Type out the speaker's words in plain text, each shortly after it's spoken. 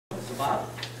Bob.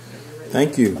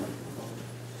 Thank you.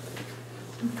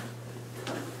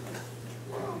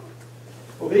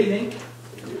 Well, good evening.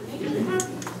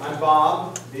 I'm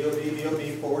Bob,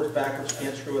 B-O-B, forwards, backwards,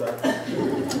 can't screw it up.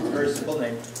 Very simple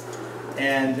name.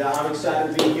 And I'm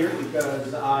excited to be here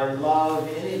because I love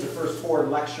any of the first 4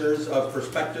 lectures of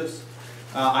Perspectives.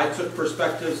 I took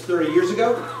Perspectives 30 years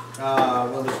ago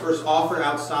when it was first offered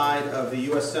outside of the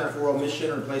U.S. Center for World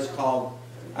Mission in a place called,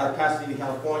 out of Pasadena,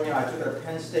 California. I took it at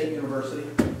Penn State University.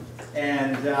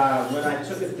 And when I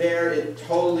took it there, it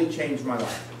totally changed my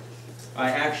life.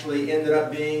 I actually ended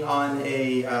up being on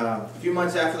a few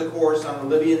months after the course on a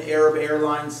Libyan Arab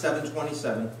Airlines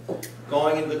 727,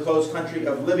 going into the closed country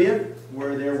of Libya,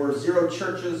 where there were 0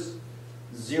 churches,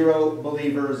 0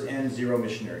 believers, and 0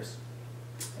 missionaries.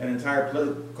 An entire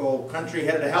political country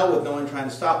headed to hell with no one trying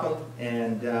to stop them,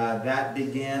 and that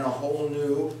began a whole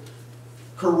new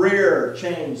career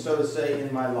change, so to say,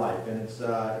 in my life, and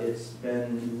it's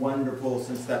been wonderful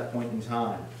since that point in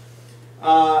time.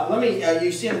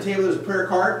 You see on the table there's a prayer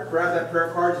card. Grab that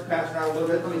prayer card, just pass it around a little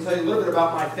bit. Let me tell you a little bit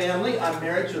about my family. I'm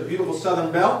married to a beautiful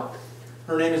Southern belle.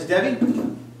 Her name is Debbie.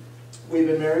 We've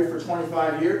been married for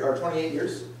 28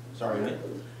 years. Sorry, honey.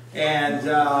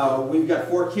 And we've got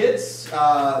 4 kids.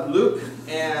 Luke,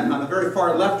 and on the very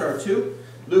far left are 2.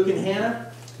 Luke and Hannah.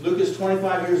 Luke is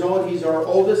 25 years old. He's our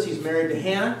oldest. He's married to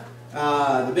Hannah.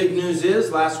 The big news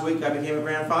is, last week I became a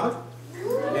grandfather.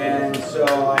 And so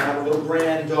I have a little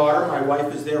granddaughter. My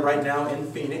wife is there right now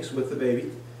in Phoenix with the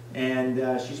baby.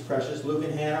 And she's precious. Luke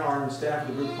and Hannah are on staff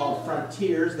of a group called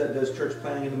Frontiers that does church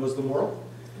planting in the Muslim world.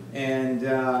 And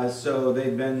so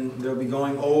they'll be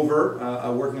going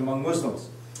over working among Muslims.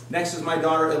 Next is my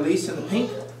daughter Elise in the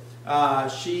pink.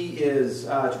 She is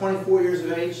 24 years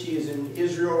of age. She is in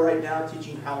Israel right now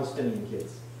teaching Palestinian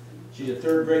kids. She's a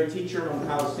 3rd grade teacher among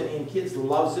Palestinian kids,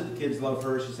 loves it. The kids love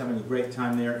her. She's having a great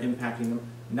time there, impacting them.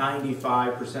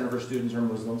 95% of her students are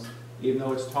Muslims, even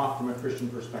though it's taught from a Christian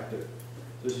perspective.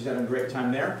 So she's having a great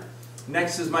time there.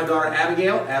 Next is my daughter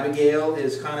Abigail. Abigail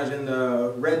is kind of in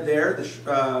the red there,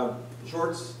 the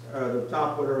shorts, the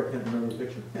top, whatever, I can't remember the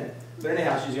picture. But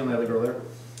anyhow, she's the only other girl there.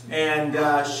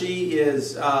 And she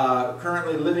is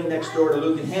currently living next door to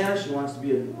Luke and Hannah. She wants to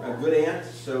be a good aunt,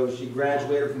 so she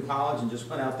graduated from college and just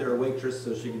went out there a waitress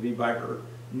so she could be by her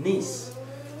niece.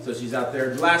 So she's out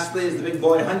there. Lastly is the big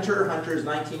boy Hunter. Hunter is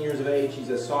 19 years of age. He's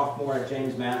a sophomore at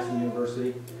James Madison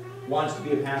University. Wants to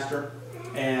be a pastor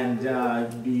and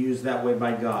be used that way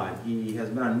by God. He has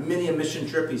been on many a mission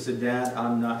trip. He said, "Dad,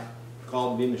 I'm not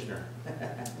called to be a missionary.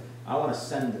 I want to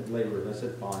send laborers." I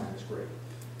said, "Fine, that's great."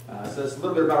 So that's a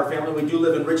little bit about our family. We do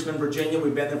live in Richmond, Virginia.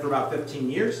 We've been there for about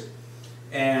 15 years.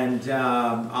 And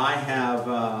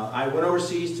I went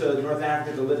overseas to North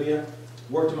Africa, to Libya,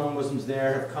 worked among Muslims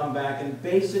there, have come back, and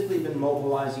basically been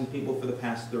mobilizing people for the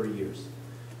past 30 years.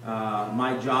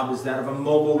 My job is that of a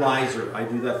mobilizer. I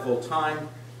do that full time,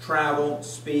 travel,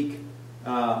 speak.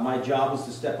 My job is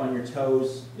to step on your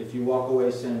toes. If you walk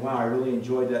away saying, "Wow, I really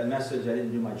enjoyed that message," I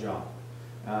didn't do my job.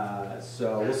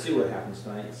 So we'll see what happens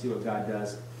tonight, see what God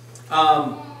does.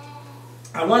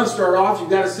 I want to start off. You've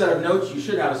got a set of notes. You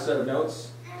should have a set of notes.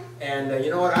 And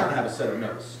you know what? I don't have a set of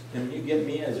notes. Can you get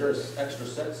me? Is there an extra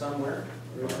set somewhere?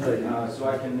 So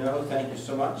I can know. Thank you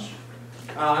so much.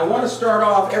 I want to start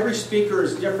off. Every speaker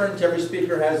is different. Every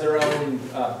speaker has their own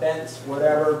bent,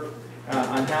 whatever,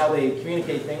 on how they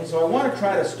communicate things. So I want to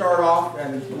try to start off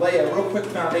and lay a real quick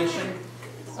foundation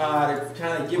to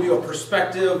kind of give you a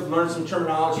perspective, learn some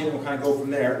terminology, and then we'll kind of go from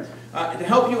there. To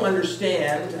help you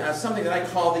understand something that I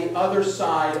call the other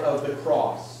side of the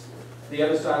cross. The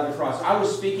other side of the cross. I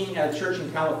was speaking at a church in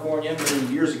California many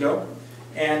years ago,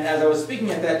 and as I was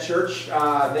speaking at that church,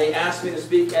 they asked me to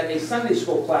speak at a Sunday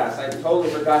school class. I had totally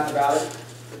forgotten about it,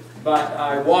 but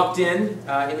I walked in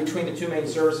between the 2 main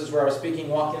services where I was speaking,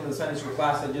 walked into the Sunday school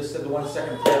class, and I just said the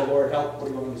 1-second prayer, "Lord, help, what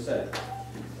do you want me to say?"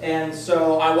 And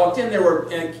so I walked in, there were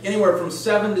anywhere from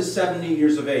 7 to 70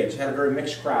 years of age, had a very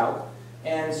mixed crowd.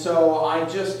 And so I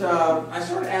just, I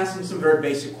started asking some very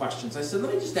basic questions. I said,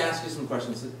 "Let me just ask you some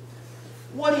questions." I said,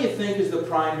 "What do you think is the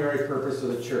primary purpose of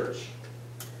the church?"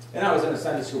 And I was in a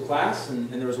Sunday school class,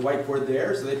 and there was a whiteboard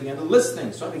there, so they began to list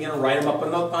things. So I began to write them up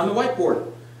on the whiteboard.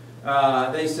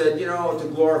 They said, you know, to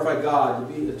glorify God,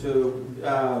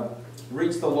 to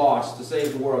reach the lost, to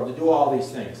save the world, to do all these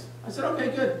things. I said, "Okay,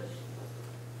 good."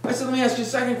 I said, "Let me ask you a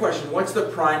second question. What's the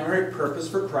primary purpose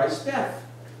for Christ's death?"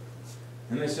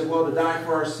 And they said, "Well, to die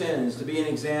for our sins, to be an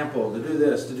example, to do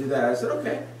this, to do that." I said,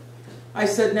 "Okay." I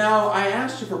said, "Now, I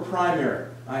asked you for primary."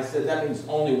 I said, "That means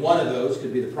only one of those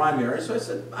could be the primary." So I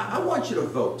said, I want you to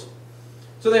vote."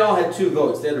 So they all had 2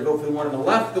 votes. They had to vote for the one on the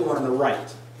left, the one on the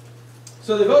right.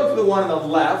 So they voted for the one on the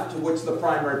left, which is the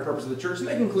primary purpose of the church, and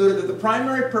they concluded that the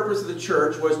primary purpose of the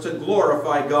church was to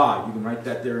glorify God. You can write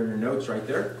that there in your notes right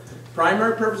there.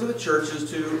 Primary purpose of the church is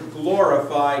to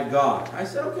glorify God. I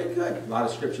said, okay, good. A lot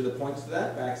of scripture that points to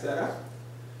that, backs that up.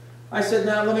 I said,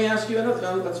 now let me ask you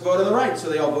another, let's vote on the right. So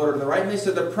they all voted on the right, and they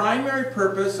said the primary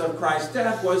purpose of Christ's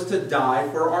death was to die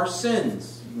for our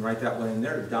sins. You can write that one in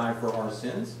there, to die for our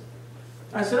sins.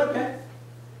 I said, okay.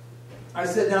 I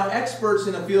said, now experts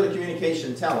in the field of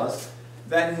communication tell us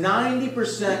that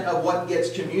 90% of what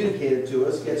gets communicated to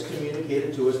us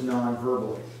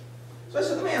non-verbally. So I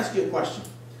said, let me ask you a question.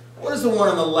 What does the one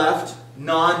on the left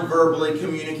non-verbally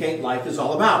communicate life is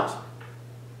all about?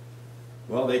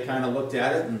 Well, they kind of looked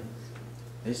at it and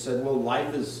they said, well,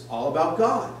 life is all about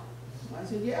God. I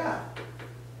said, yeah.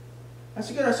 I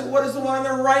said, good. I said, what does the one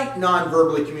on the right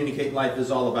non-verbally communicate life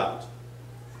is all about?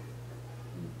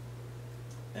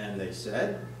 And they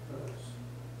said,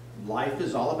 life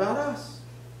is all about us.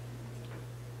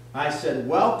 I said,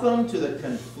 welcome to the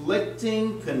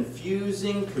conflicting,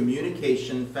 confusing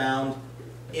communication found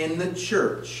in the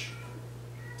church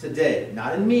today.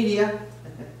 Not in media,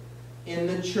 in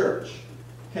the church.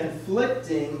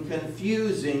 Conflicting,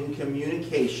 confusing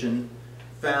communication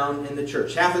found in the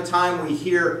church. Half the time we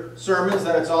hear sermons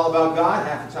that it's all about God.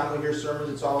 Half the time we hear sermons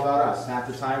it's all about us. Half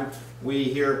the time we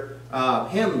hear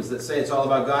hymns that say it's all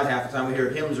about God. Half the time we hear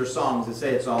hymns or songs that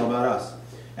say it's all about us.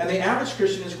 And the average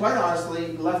Christian is quite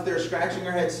honestly left there scratching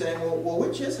their head saying, well,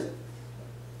 which is it?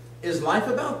 Is life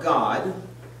about God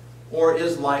or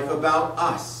is life about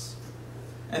us?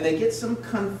 And they get some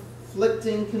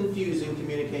conflicting, confusing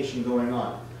communication going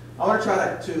on. I want to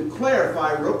try to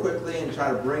clarify real quickly and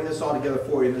try to bring this all together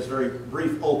for you in this very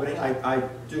brief opening. I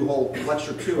do whole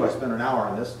lecture 2. I spent an hour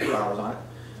on this, 2 hours on it.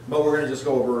 But we're going to just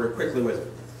go over it quickly with it.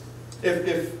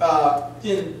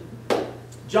 In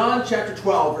John chapter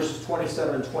 12, verses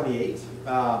 27 and 28,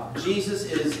 Jesus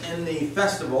is in the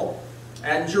festival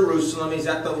at Jerusalem. He's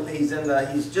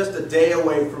just a day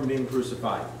away from being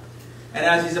crucified. And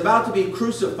as he's about to be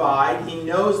crucified, he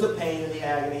knows the pain and the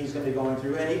agony he's going to be going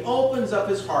through, and he opens up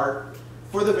his heart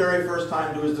for the very first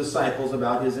time to his disciples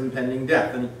about his impending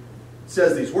death. And he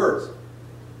says these words.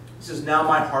 He says, now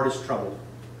my heart is troubled.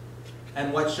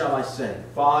 And what shall I say?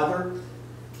 Father,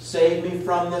 save me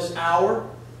from this hour?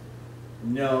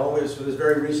 No, it is for this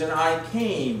very reason I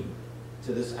came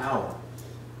to this hour.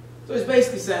 So he's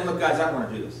basically saying, look guys, I don't want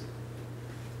to do this.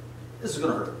 This is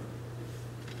going to hurt.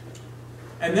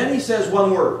 And then he says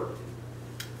one word.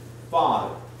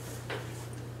 Father.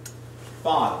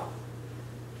 Father.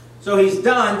 So he's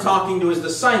done talking to his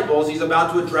disciples. He's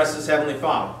about to address his heavenly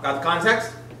Father. Got the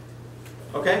context?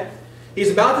 Okay? He's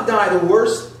about to die the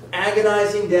worst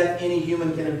agonizing death any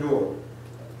human can endure.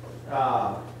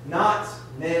 Not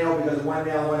nailed because of one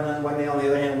nail on one nail on the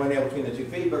other hand, one nail between the 2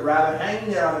 feet, but rather hanging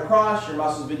there on the cross, your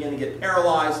muscles begin to get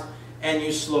paralyzed, and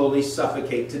you slowly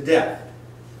suffocate to death.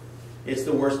 It's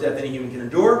the worst death any human can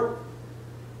endure,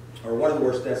 or one of the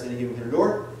worst deaths any human can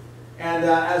endure. And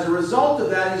as a result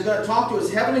of that, he's going to talk to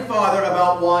his heavenly Father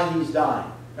about why he's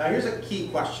dying. Now here's a key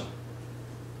question.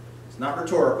 It's not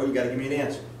rhetorical, you've got to give me an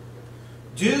answer.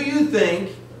 Do you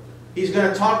think he's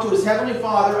going to talk to his heavenly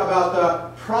Father about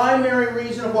the primary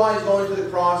reason of why he's going to the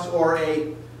cross or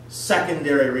a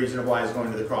secondary reason of why he's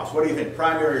going to the cross? What do you think,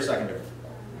 primary or secondary?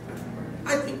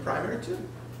 I think primary too.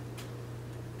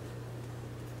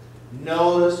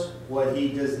 Notice what he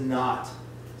does not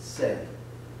say.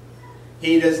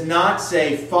 He does not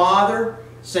say, Father,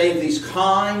 save these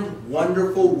kind,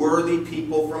 wonderful, worthy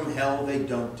people from hell. They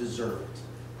don't deserve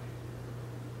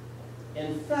it.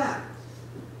 In fact,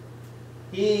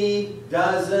 he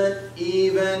doesn't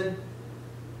even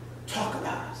talk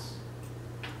about us.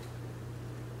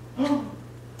 Oh,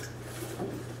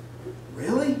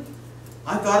 really?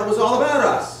 I thought it was all about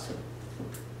us.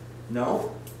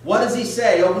 No. What does he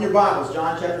say? Open your Bibles,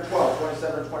 John chapter 12,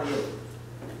 27 and 28.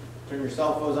 Turn your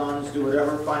cell phones on, just do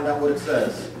whatever, find out what it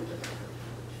says.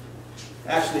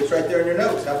 Actually, it's right there in your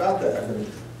notes. How about that?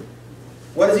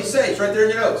 What does he say? It's right there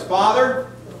in your notes. Father,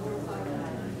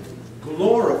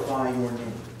 glorify your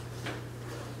name.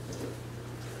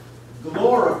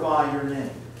 Glorify your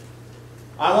name.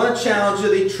 I want to challenge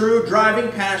you. The true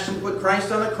driving passion to put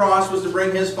Christ on the cross was to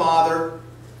bring his Father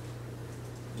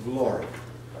glory.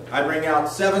 I bring out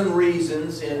 7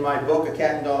 reasons in my book, A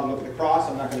Cat and Dog Look at the Cross.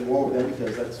 I'm not going to go over them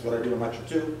because that's what I do in lecture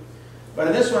 2. But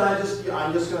in this one, I'm just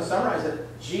going to summarize it.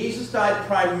 Jesus died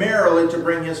primarily to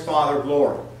bring his Father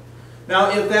glory.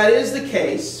 Now, if that is the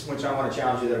case, which I want to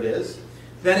challenge you that it is,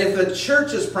 then if the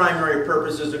church's primary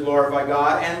purpose is to glorify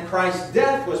God and Christ's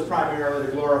death was primarily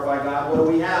to glorify God, what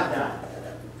do we have now?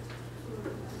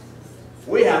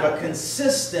 We have a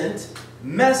consistent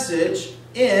message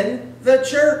in the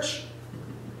church.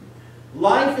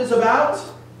 Life is about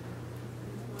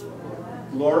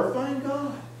glorifying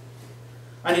God.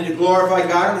 I need to glorify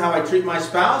God in how I treat my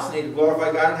spouse. I need to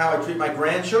glorify God in how I treat my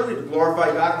grandchildren. I need to glorify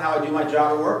God in how I do my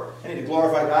job at work. I need to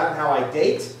glorify God in how I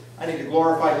date. I need to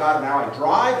glorify God in how I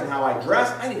drive and how I dress.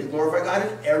 I need to glorify God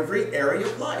in every area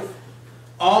of life.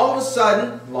 All of a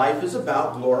sudden, life is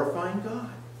about glorifying God.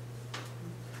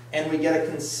 And we get a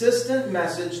consistent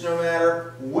message no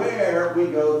matter where we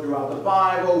go throughout the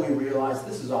Bible. We realize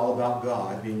this is all about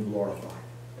God being glorified.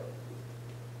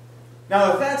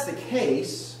 Now, if that's the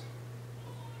case,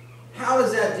 how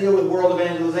does that deal with world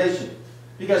evangelization?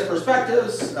 Because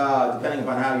Perspectives, depending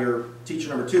upon how your teacher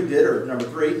number 2 did, or number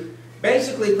 3,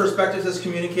 basically Perspectives has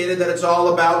communicated that it's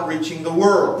all about reaching the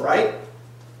world, right?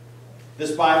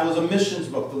 This Bible is a missions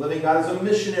book. The Living God is a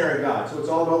missionary God. So it's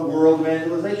all about world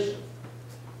evangelization.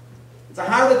 So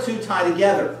how do the two tie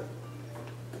together?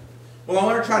 Well, I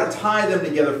want to try to tie them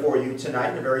together for you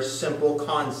tonight in a very simple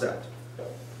concept.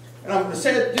 And I'm going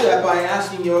to do that by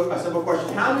asking you a simple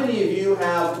question. How many of you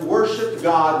have worshiped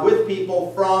God with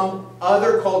people from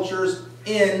other cultures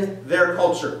in their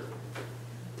culture?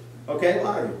 Okay, a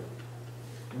lot of you.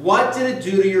 What did it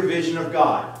do to your vision of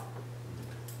God?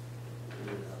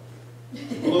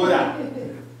 Blew it out.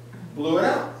 Blew it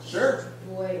out, sure.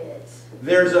 Void it.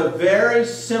 There's a very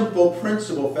simple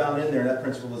principle found in there. That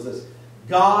principle is this.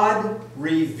 God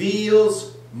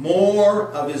reveals more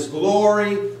of His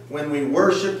glory when we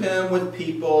worship Him with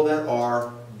people that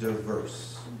are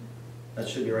diverse. That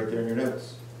should be right there in your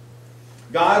notes.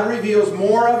 God reveals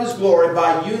more of His glory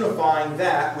by unifying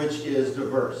that which is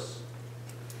diverse.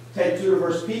 Take two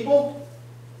diverse people,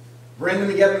 bring them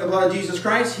together in the blood of Jesus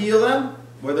Christ, heal them.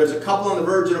 Where there's a couple on the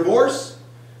verge of divorce,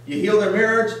 you heal their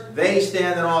marriage, they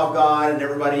stand in awe of God, and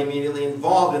everybody immediately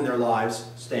involved in their lives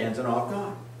stands in awe of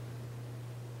God.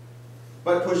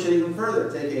 But push it even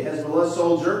further. Take a Hezbollah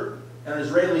soldier and an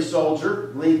Israeli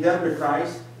soldier, lead them to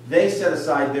Christ. They set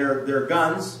aside their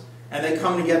guns, and they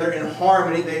come together in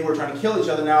harmony. They were trying to kill each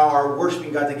other, now are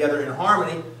worshiping God together in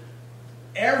harmony.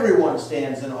 Everyone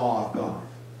stands in awe of God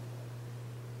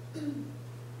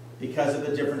because of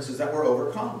the differences that were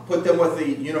overcome. Put them with the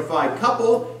unified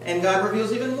couple, and God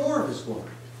reveals even more of His glory.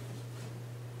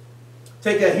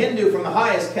 Take a Hindu from the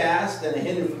highest caste and a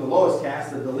Hindu from the lowest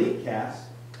caste, the Dalit caste,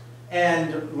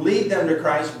 and lead them to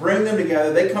Christ, bring them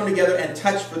together. They come together and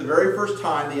touch for the very first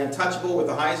time the untouchable with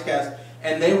the highest caste,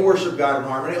 and they worship God in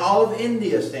harmony. All of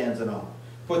India stands in awe.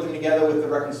 Put them together with the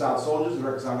reconciled soldiers, the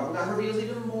reconciled couple. God reveals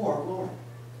even more glory.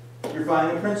 You're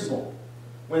finding a principle.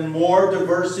 When more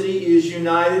diversity is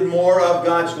united, more of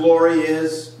God's glory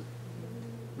is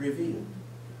revealed.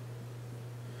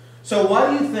 So what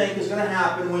do you think is going to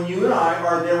happen when you and I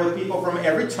are there with people from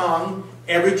every tongue,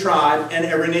 every tribe, and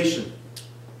every nation?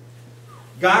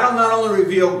 God will not only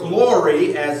reveal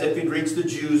glory as if He'd reached the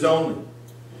Jews only.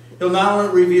 He'll not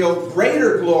only reveal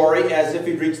greater glory as if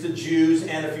He'd reached the Jews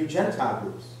and a few Gentile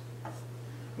groups.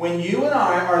 When you and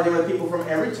I are there with people from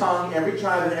every tongue, every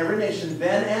tribe, and every nation,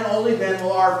 then and only then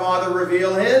will our Father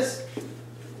reveal His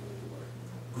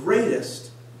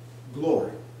greatest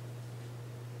glory.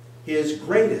 His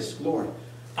greatest glory.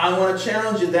 I want to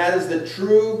challenge you. That is the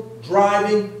true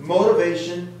driving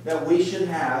motivation that we should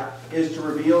have, is to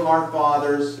reveal our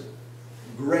Father's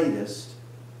greatest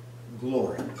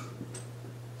glory.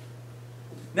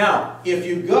 Now, if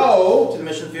you go to the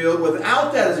mission field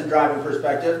without that as a driving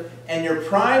perspective, and your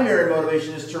primary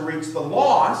motivation is to reach the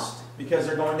lost because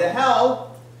they're going to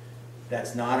hell,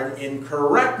 that's not an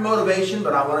incorrect motivation,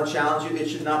 but I want to challenge you, it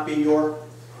should not be your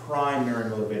primary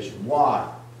motivation. Why?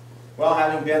 Well,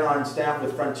 having been on staff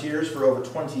with Frontiers for over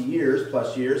 20 years,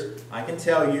 plus years, I can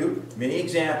tell you many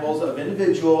examples of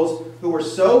individuals who were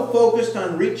so focused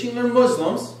on reaching their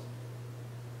Muslims,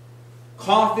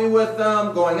 coffee with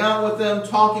them, going out with them,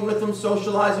 talking with them,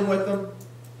 socializing with them.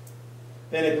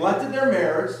 They neglected their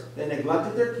marriage, they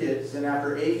neglected their kids, and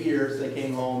after 8 years they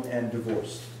came home and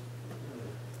divorced.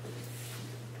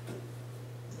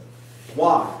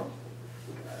 Why?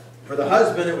 For the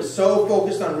husband, it was so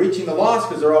focused on reaching the lost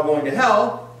because they're all going to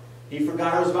hell, he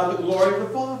forgot it was about the glory of the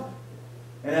Father.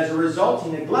 And as a result,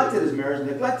 he neglected his marriage,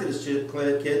 neglected his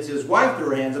kids. His wife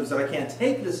threw her hands up and said, I can't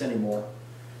take this anymore.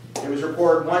 It was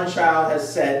reported one child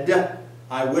has said,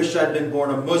 I wish I'd been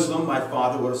born a Muslim. My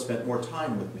father would have spent more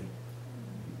time with me.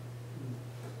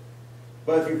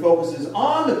 But if your focus is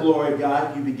on the glory of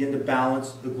God, you begin to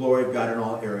balance the glory of God in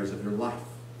all areas of your life.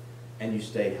 And you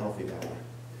stay healthy that way.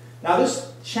 Now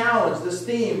this challenge, this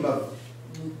theme of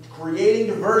creating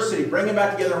diversity, bringing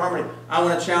back together harmony, I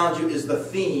want to challenge you, is the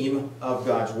theme of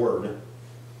God's Word.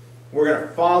 We're going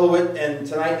to follow it, and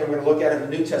tonight we're going to look at it in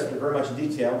the New Testament very much in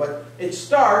detail. But it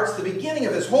starts, the beginning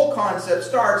of this whole concept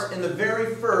starts in the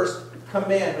very first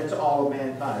commandment to all of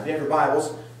mankind. If you have your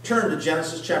Bibles, turn to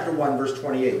Genesis chapter 1, verse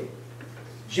 28.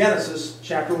 Genesis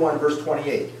chapter 1, verse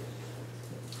 28.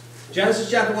 Genesis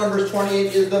chapter 1, verse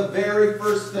 28 is the very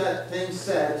first thing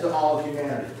said to all of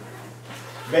humanity.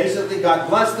 Basically, God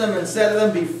blessed them and said to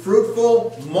them, be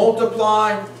fruitful,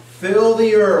 multiply, fill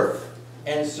the earth,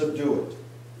 and subdue it.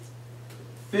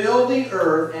 Fill the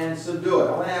earth and subdue it.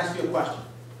 I want to ask you a question.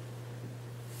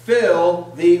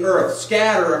 Fill the earth.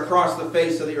 Scatter across the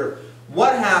face of the earth.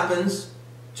 What happens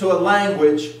to a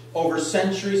language over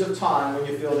centuries of time when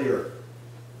you fill the earth?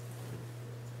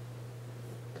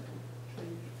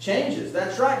 Changes.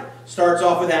 That's right. Starts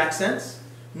off with accents.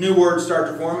 New words start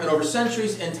to form. And over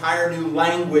centuries, entire new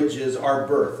languages are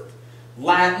birthed.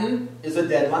 Latin is a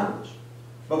dead language.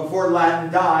 But before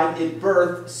Latin died, it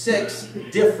birthed 6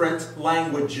 different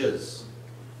languages.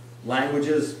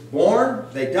 Languages born,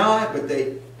 they die, but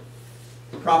they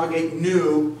propagate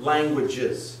new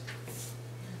languages.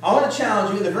 I want to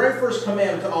challenge you, the very first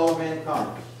commandment to all of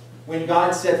mankind, when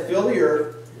God said, fill the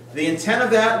earth, the intent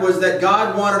of that was that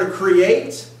God wanted to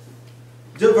create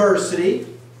diversity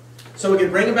so we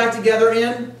could bring it back together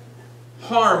in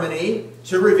harmony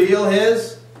to reveal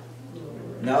His,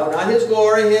 no, not His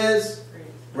glory, His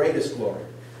greatest glory.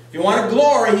 If He wanted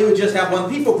glory, He would just have one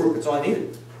people group. That's all He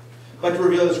needed. But to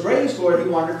reveal His greatest glory, He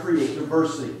wanted to create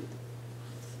diversity.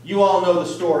 You all know the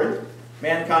story.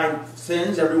 Mankind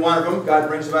sins, every one of them. God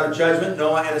brings about a judgment.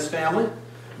 Noah and his family.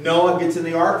 Noah gets in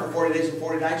the ark for 40 days and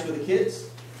 40 nights with the kids.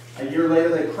 A year later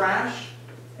they crash.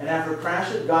 And after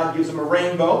crashing, God gives them a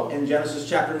rainbow. In Genesis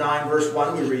chapter 9, verse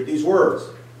 1, we read these words.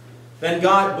 Then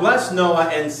God blessed Noah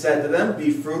and said to them,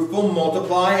 be fruitful,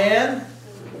 multiply, and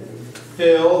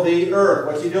fill the earth.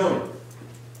 What's He doing?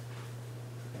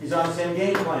 He's on the same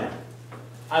game plan.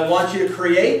 I want you to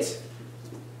create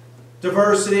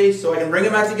diversity so I can bring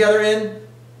them back together in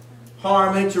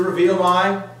harmony to reveal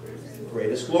my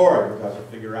greatest glory. Because you'll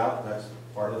figure out that's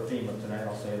part of the theme of tonight.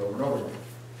 I'll say it over and over again.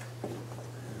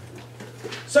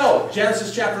 So,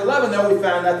 Genesis chapter 11, though, we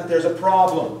found out that there's a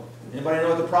problem. Anybody know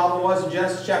what the problem was in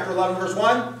Genesis chapter 11, verse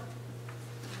 1?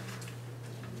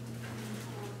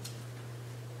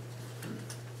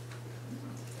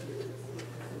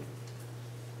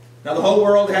 Now, the whole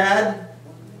world had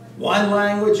one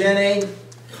language and a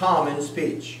common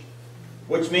speech.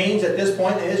 Which means, at this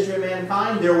point in the history of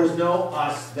mankind, there was no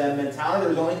us-them mentality. There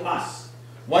was only us.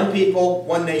 One people,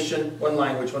 one nation, one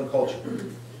language, one culture.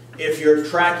 If you're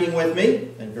tracking with me,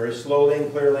 and very slowly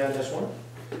and clearly on this one,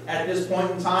 at this point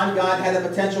in time, God had the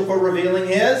potential for revealing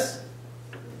His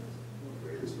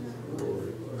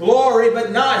glory,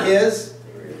 but not His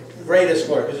greatest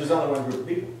glory, because there's only one group of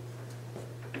people.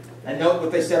 And note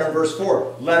what they said in verse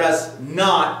 4. Let us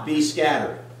not be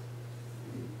scattered.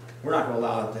 We're not going to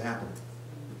allow that to happen.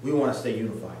 We want to stay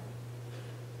unified.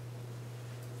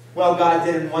 Well, God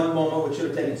did in one moment what should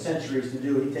have taken centuries to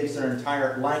do. He takes their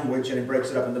entire language and He breaks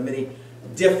it up into many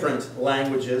different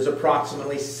languages,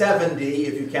 approximately 70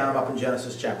 if you count them up in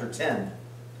Genesis chapter 10.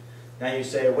 Now you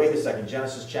say, wait a second,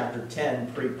 Genesis chapter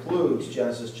 10 precludes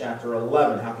Genesis chapter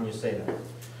 11. How can you say that?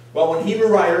 Well, when Hebrew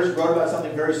writers wrote about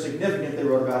something very significant, they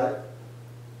wrote about it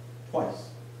twice.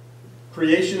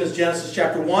 Creation is Genesis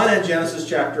chapter 1 and Genesis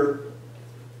chapter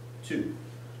 2.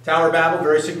 Tower of Babel,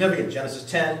 very significant. Genesis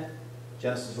 10,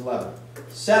 Genesis 11.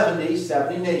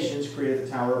 70 nations created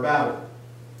the Tower of Babel.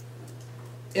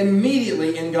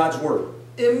 Immediately in God's Word.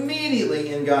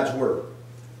 Immediately in God's Word.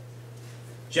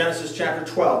 Genesis chapter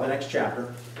 12, the next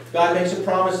chapter. God makes a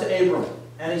promise to Abram.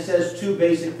 And He says 2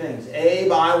 basic things.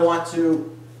 Abe, I want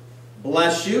to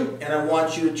bless you, and I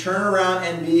want you to turn around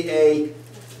and be a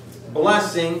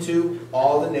blessing to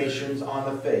all the nations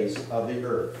on the face of the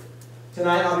earth.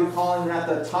 Tonight I'll be calling that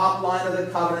the top line of the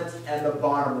covenant and the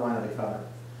bottom line of the covenant.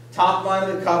 Top line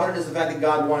of the covenant is the fact that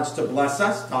God wants to bless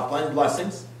us. Top line,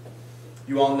 blessings.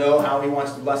 You all know how He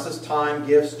wants to bless us. Time,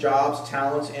 gifts, jobs,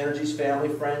 talents, energies, family,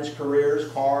 friends, careers,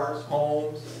 cars,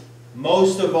 homes.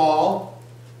 Most of all,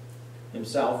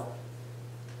 Himself.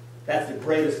 That's the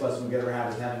greatest blessing we could ever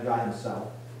have, is having God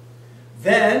Himself.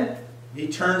 Then He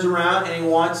turns around and He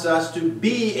wants us to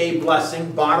be a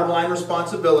blessing, bottom line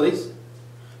responsibilities,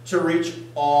 to reach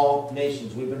all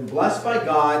nations. We've been blessed by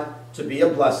God to be a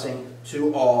blessing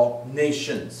to all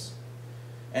nations.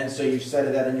 And so you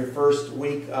said that in your first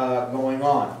week going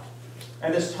on.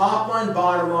 And this top line,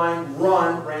 bottom line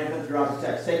run rampant throughout the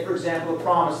text. Take, for example, the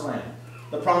Promised Land.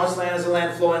 The Promised Land is a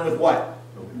land flowing with what?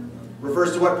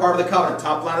 Refers to what part of the covenant?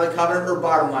 Top line of the covenant or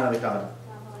bottom line of the covenant?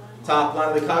 Top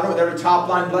line of the covenant. With every top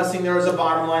line blessing there is a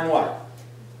bottom line what?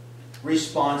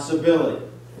 responsibility.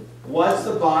 What's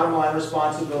the bottom line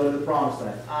responsibility of the Promised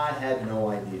Land? I had no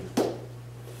idea.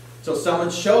 So someone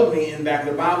showed me in the back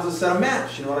of the Bible a set of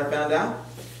maps. You know what I found out?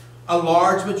 A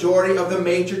large majority of the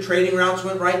major trading routes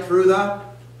went right through the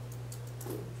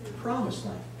Promised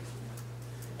Land.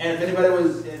 And if anybody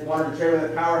wanted to trade with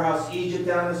the powerhouse Egypt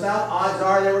down in the south, odds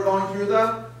are they were going through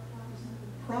the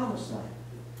Promised Land.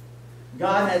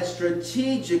 God had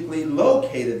strategically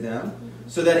located them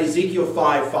so that Ezekiel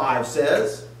 5:5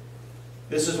 says,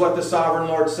 this is what the sovereign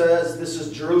Lord says, this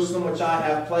is Jerusalem which I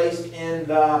have placed in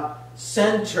the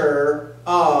center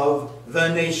of the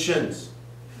nations.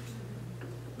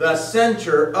 The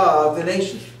center of the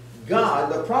nations.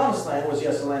 God, the Promised Land was,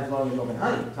 yes, a land flowing with milk and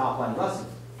honey, top line blessings.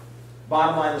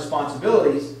 Bottom line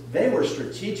responsibilities, they were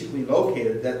strategically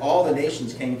located that all the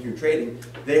nations came through trading.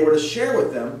 They were to share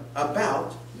with them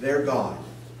about their God.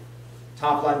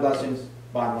 Top line blessings,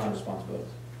 bottom line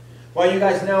responsibilities. Well, you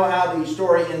guys know how the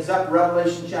story ends up.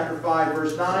 Revelation chapter 5,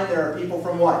 verse 9. There are people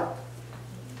from what?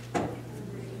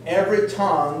 Every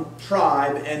tongue,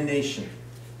 tribe, and nation.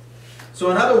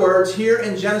 So in other words, here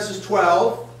in Genesis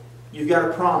 12, you've got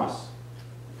a promise.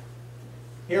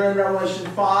 Here in Revelation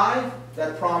 5,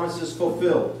 that promise is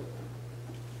fulfilled.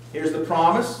 Here's the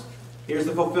promise. Here's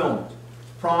the fulfillment.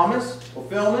 Promise,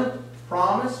 fulfillment,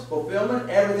 promise, fulfillment.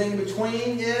 Everything in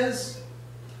between is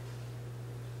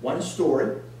one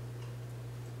story.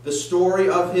 The story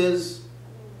of His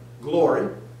glory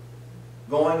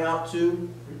going out to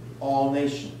all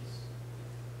nations.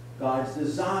 God's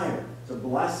desire to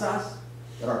bless us,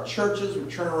 that our churches would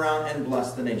turn around and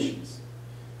bless the nations.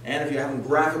 And if you haven't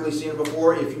graphically seen it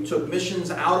before, if you took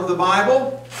missions out of the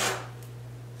Bible,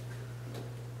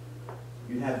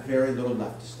 you'd have very little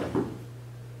left to study.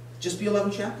 Just be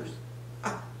 11 chapters.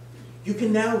 You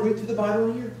can now read through the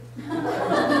Bible in a year.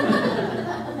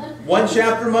 One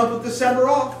chapter a month with December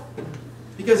off.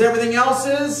 Because everything else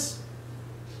is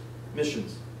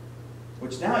missions.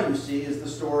 Which now you see is the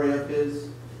story of His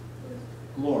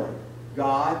glory.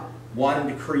 God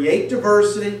wanted to create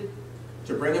diversity,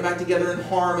 to bring it back together in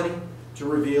harmony, to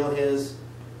reveal His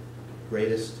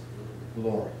greatest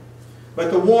glory.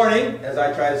 But the warning, as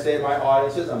I try to say to my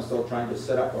audiences, I'm still trying to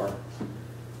set up our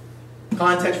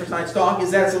context for tonight's talk,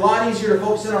 is that it's a lot easier to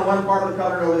focus in on one part of the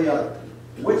covenant over the other.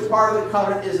 Which part of the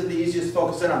covenant is it the easiest to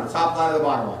focus in on? The top line or the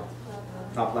bottom line?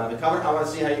 Top line of the covenant. I want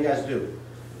to see how you guys do.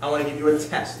 I want to give you a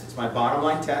test. It's my bottom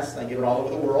line test. I give it all over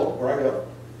the world where I go.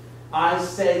 I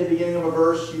say the beginning of a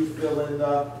verse, you fill in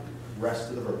the rest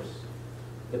of the verse.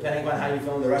 Depending on how you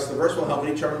fill in the rest of the verse will help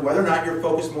me determine whether or not you're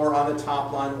focused more on the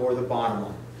top line or the bottom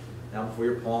line. Now before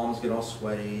your palms get all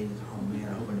sweaty, oh man,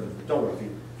 I hope I know this. Don't worry. If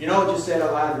you know it, just say it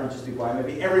out loud. Don't just be quiet.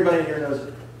 Maybe everybody in here knows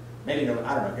it. Maybe no,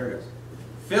 I don't know. Here it goes.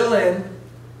 Fill in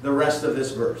the rest of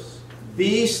this verse.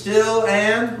 Be still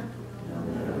and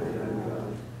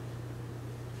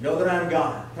know that I am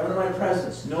God. Come into my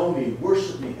presence. Know me.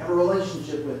 Worship me. Have a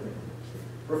relationship with me.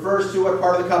 Refers to what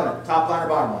part of the covenant? Top line or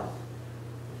bottom line?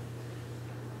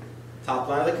 Top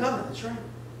line of the covenant. That's right.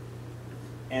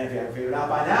 And if you haven't figured it out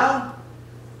by now,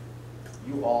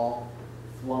 you all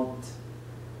flunked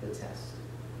the test.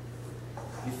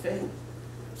 You failed.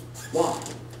 Why?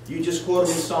 You just quoted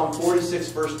me Psalm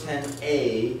 46, verse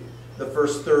 10a, the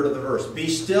first third of the verse. Be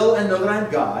still and know that I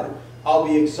am God. I'll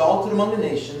be exalted among the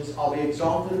nations. I'll be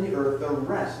exalted in the earth. The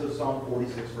rest of Psalm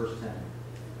 46, verse 10.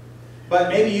 But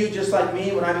maybe you, just like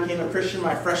me, when I became a Christian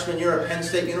my freshman year at Penn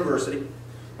State University,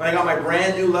 when I got my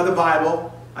brand new leather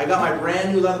Bible,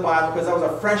 because I was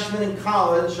a freshman in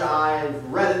college. I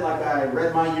read it like I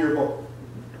read my yearbook.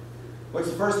 What's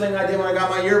the first thing I did when I got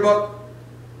my yearbook?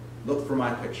 Look for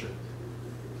my picture.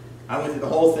 I went through the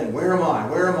whole thing. Where am I?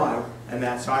 Where am I? And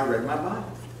that's how I read my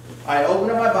Bible. I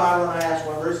opened up my Bible and I asked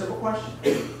one very simple question.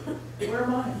 Where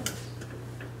am I?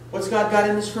 What's God got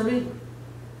in this for me?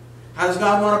 How does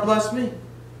God want to bless me?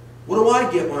 What do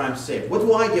I get when I'm saved? What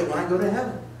do I get when I go to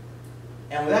heaven?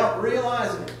 And without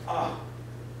realizing it,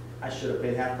 I should have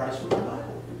paid half price for my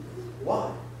Bible.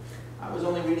 Why? I was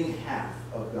only reading half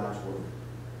of God's Word.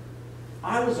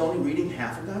 I was only reading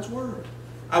half of God's Word.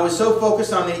 I was so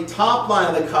focused on the top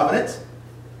line of the covenant,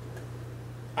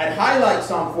 I'd highlight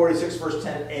Psalm 46, verse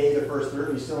 10a, the first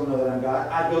third. You still know that I'm God.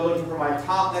 I'd go looking for my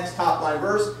next top line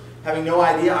verse, having no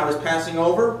idea I was passing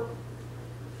over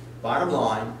bottom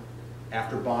line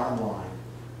after bottom line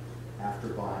after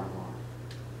bottom line.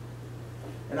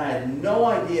 And I had no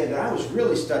idea that I was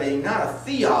really studying not a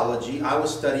theology, I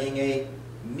was studying a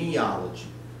meology.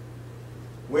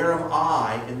 Where am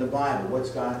I in the Bible? What's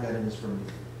God got in this for me?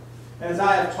 And as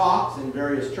I have talked in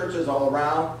various churches all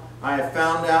around, I have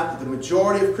found out that the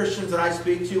majority of Christians that I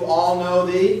speak to all know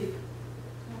the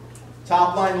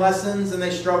top line lessons and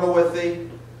they struggle with the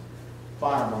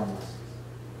bottom line lessons.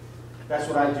 That's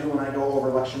what I do when I go over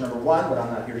lecture number 1, but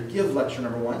I'm not here to give lecture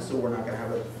number 1, so we're not going to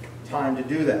have the time to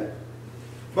do that.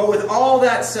 But with all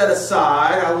that set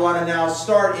aside, I want to now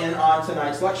start in on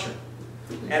tonight's lecture.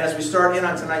 And as we start in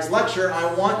on tonight's lecture,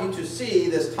 I want you to see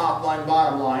this top line,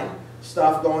 bottom line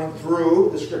stuff going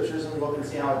through the scriptures and look and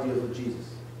see how it deals with Jesus.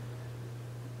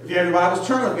 If you have your Bibles,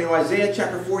 turn with me to Isaiah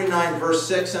chapter 49, verse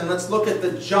 6, and let's look at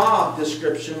the job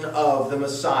description of the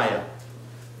Messiah.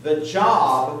 The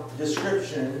job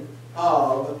description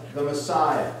of the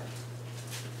Messiah.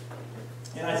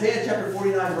 In Isaiah chapter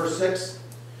 49, verse 6,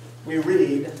 we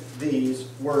read these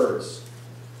words.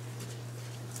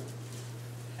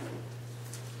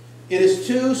 It is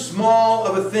too small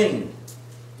of a thing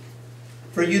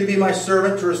for you to be my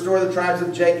servant, to restore the tribes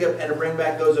of Jacob, and to bring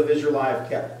back those of Israel I have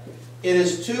kept. It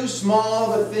is too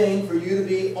small of a thing for you to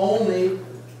be only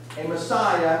a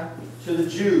Messiah to the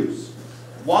Jews.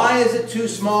 Why is it too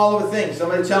small of a thing?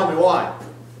 Somebody tell me why.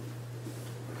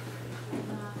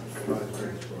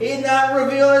 He did not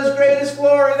reveal His greatest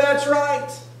glory. That's right.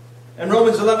 And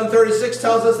Romans 11:36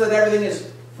 tells us that everything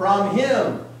is from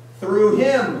Him, through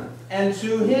Him, and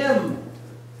to Him.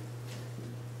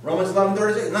 Romans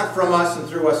 11:36, not from us and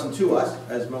through us and to us,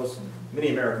 as many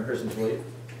American Christians believe.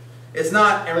 It's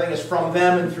not everything is from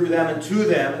them and through them and to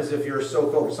them, as if you're so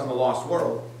focused on the lost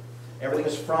world. Everything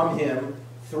is from Him,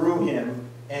 through Him,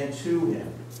 and to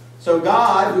Him. So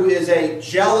God, who is a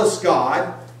jealous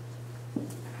God,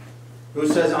 who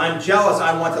says, I'm jealous,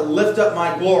 I want to lift up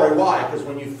my glory. Why? Because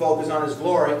when you focus on His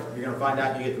glory, you're going to find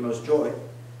out you get the most joy.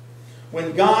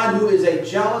 When God, who is a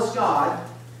jealous God,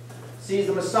 sees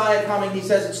the Messiah coming, He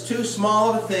says, it's too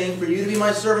small of a thing for you to be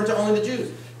my servant to only the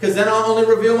Jews. Because then I'll only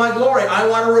reveal my glory. I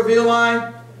want to reveal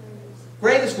my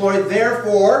greatest glory.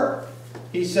 Therefore,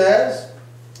 He says,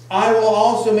 I will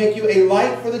also make you a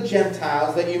light for the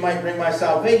Gentiles, that you might bring my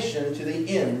salvation to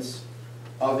the ends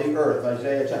of the earth.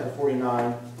 Isaiah chapter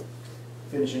 49,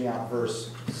 finishing out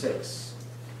verse 6.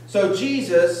 So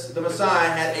Jesus, the Messiah,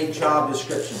 had a job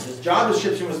description. His job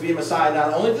description was to be a Messiah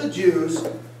not only to the Jews,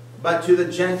 but to the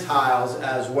Gentiles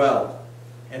as well,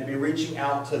 and be reaching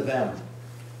out to them.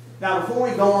 Now, before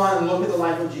we go on and look at the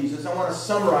life of Jesus, I want to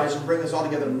summarize and bring this all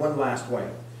together in one last way.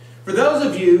 For those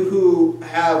of you who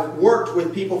have worked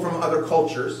with people from other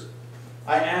cultures,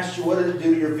 I asked you, what did it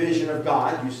do to your vision of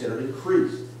God? You said it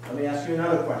increased. Let me ask you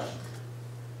another question.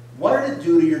 What did it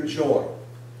do to your joy?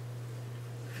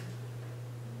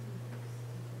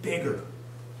 Bigger.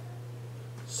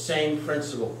 Same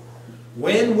principle.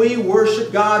 When we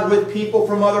worship God with people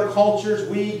from other cultures,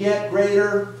 we get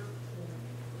greater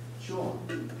joy.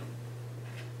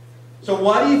 So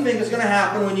what do you think is going to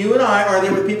happen when you and I are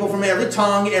there with people from every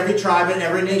tongue, every tribe, and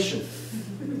every nation?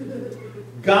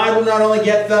 God will not only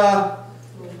get the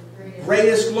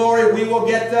greatest glory, we will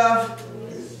get the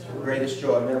greatest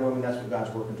joy. Men and women, that's what God's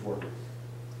working toward.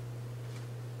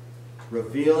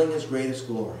 Revealing His greatest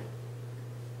glory,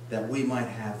 that we might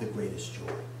have the greatest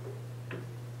joy.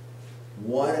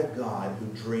 What a God who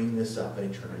dreamed this up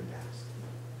in eternity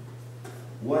past.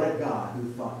 What a God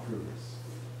who thought through this.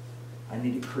 I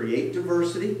need to create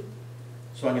diversity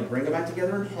so I can bring them back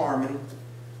together in harmony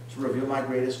to reveal my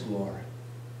greatest glory.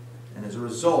 And as a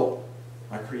result,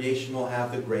 my creation will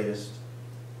have the greatest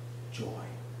joy.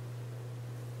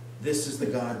 This is the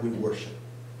God we worship.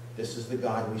 This is the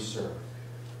God we serve.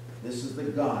 This is the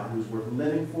God who's worth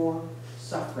living for,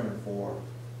 suffering for,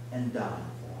 and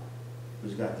dying for.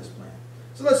 Who's got this plan.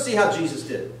 So let's see how Jesus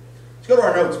did. Let's go to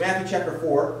our notes. Matthew chapter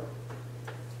 4,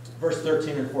 verse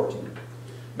 13 and 14.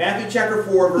 Matthew chapter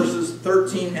 4, verses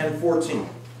 13 and 14.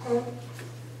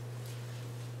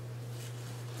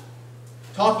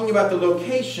 Talking about the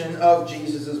location of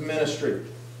Jesus' ministry.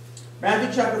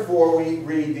 Matthew chapter 4, we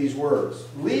read these words.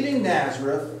 Leaving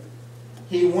Nazareth,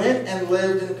 He went and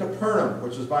lived in Capernaum,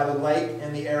 which was by the lake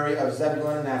in the area of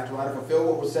Zebulun and Naphtali, to fulfill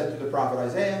what was said through the prophet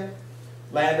Isaiah.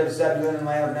 Land of Zebulun and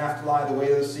land of Naphtali, the way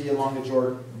to the sea along the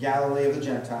Jordan, Galilee of the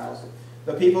Gentiles.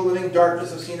 The people living in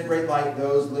darkness have seen a great light.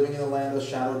 Those living in the land of the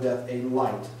shadow of death, a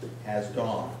light has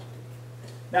dawned.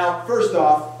 Now, first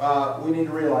off, we need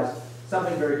to realize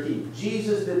something very key.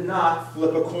 Jesus did not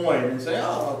flip a coin and say,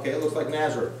 oh, okay, it looks like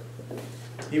Nazareth.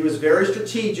 He was very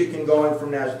strategic in going from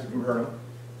Nazareth to Capernaum.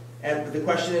 And the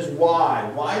question is, why?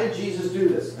 Why did Jesus do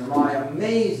this? And my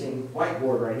amazing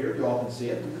whiteboard right here, if you all can see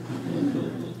it.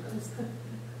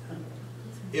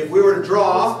 If we were to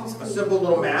draw a simple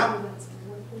little map,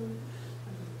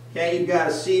 okay, you've got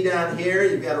a sea down here,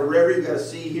 you've got a river, you've got a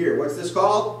sea here. What's this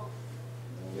called?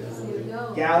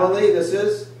 Galilee. This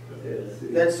is?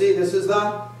 Let's see, this is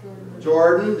the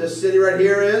Jordan. This city right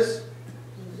here is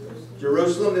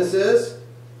Jerusalem, this is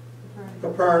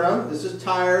Capernaum. This is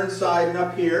Tyre and Sidon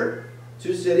up here.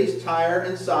 Two cities, Tyre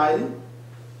and Sidon.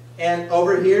 And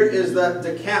over here is the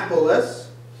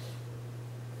Decapolis.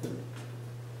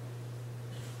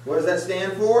 What does that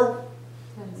stand for?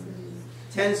 10 cities.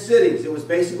 10 cities. It was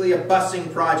basically a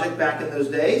busing project back in those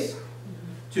days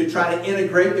to try to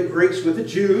integrate the Greeks with the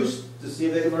Jews to see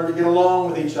if they could learn to get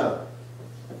along with each other.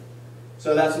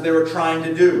 So that's what they were trying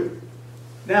to do.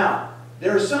 Now,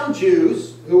 there are some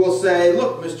Jews who will say,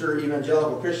 look, Mr.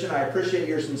 Evangelical Christian, I appreciate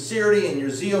your sincerity and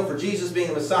your zeal for Jesus being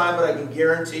the Messiah, but I can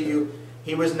guarantee you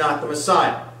he was not the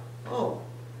Messiah. Oh,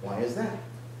 why is that?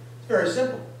 It's very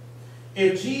simple.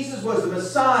 If Jesus was the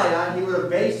Messiah, he would have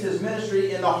based his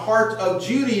ministry in the heart of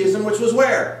Judaism, which was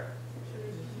where?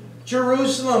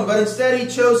 Jerusalem. But instead he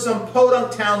chose some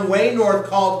podunk town way north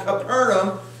called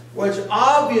Capernaum, which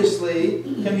obviously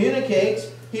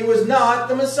communicates he was not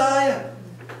the Messiah.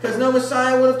 Because no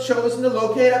Messiah would have chosen to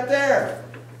locate up there.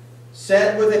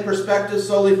 Said with a perspective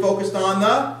solely focused on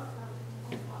the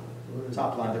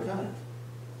top line of the covenant.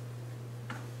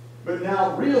 But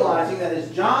now realizing that his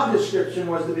job description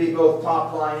was to be both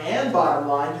top line and bottom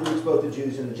line to reach both the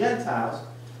Jews and the Gentiles,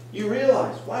 you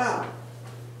realize, wow,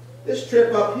 this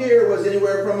trip up here was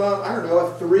anywhere from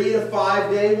a 3 to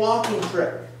 5 day walking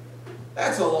trip.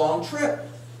 That's a long trip.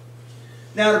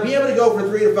 Now to be able to go for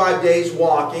 3 to 5 days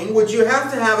walking, would you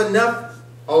have to have enough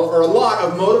or a lot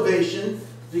of motivation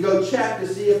to go check to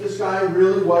see if this guy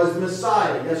really was the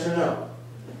Messiah? Yes or no?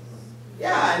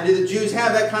 Yeah, and do the Jews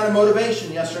have that kind of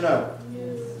motivation? Yes or no?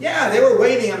 Yes. Yeah, they were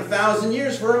waiting 1,000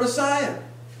 years for a Messiah.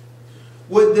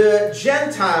 Would the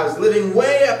Gentiles living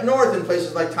way up north in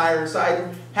places like Tyre and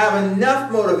Sidon have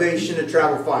enough motivation to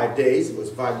travel 5 days? It was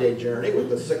a 5-day journey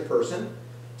with a sick person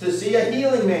to see a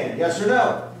healing man? Yes or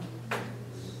no?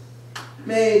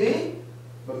 Maybe,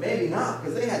 but maybe not,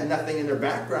 because they had nothing in their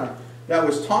background that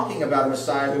was talking about a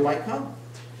Messiah who might come.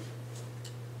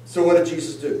 So what did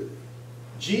Jesus do?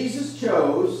 Jesus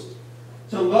chose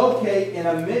to locate in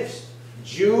a mixed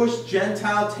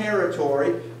Jewish-Gentile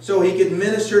territory so he could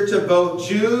minister to both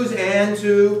Jews and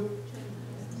to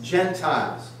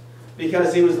Gentiles.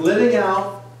 Because he was living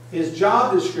out his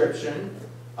job description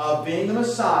of being the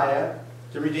Messiah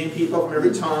to redeem people from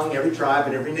every tongue, every tribe,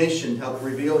 and every nation, to help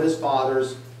reveal his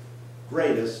Father's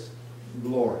greatest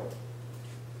glory.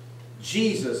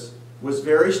 Jesus was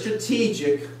very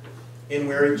strategic in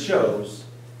where he chose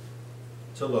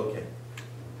to locate.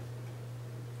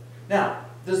 Now,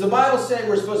 does the Bible say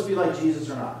we're supposed to be like Jesus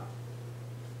or not?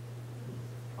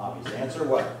 Obvious answer,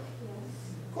 what? Yes.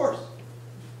 Of course.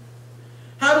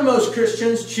 How do most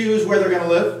Christians choose where they're going to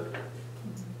live?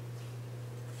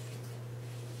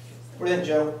 What do you think,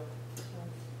 Joe?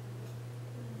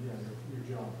 Yeah,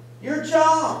 your job. Your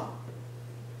job.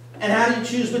 And how do you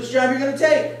choose which job you're going to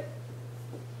take?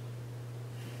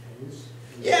 Pays.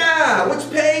 Yeah, which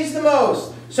pays the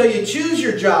most. So you choose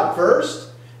your job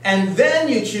first, and then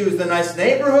you choose the nice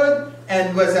neighborhood,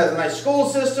 and what has nice school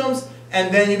systems,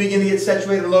 and then you begin to get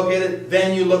situated and located.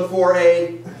 Then you look for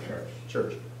a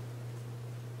church.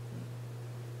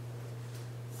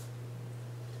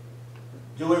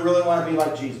 Do we really want to be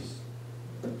like Jesus?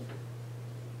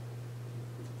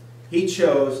 He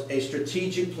chose a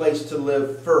strategic place to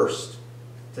live first,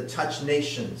 to touch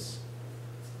nations.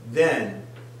 Then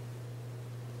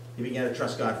he began to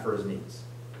trust God for his needs.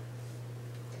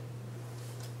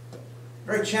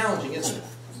 Very challenging, isn't it?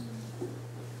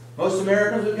 Most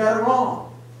Americans have got it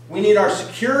wrong. We need our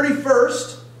security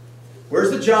first.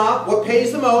 Where's the job? What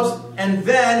pays the most? And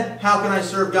then, how can I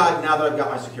serve God now that I've got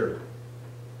my security?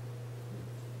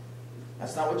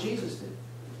 That's not what Jesus did.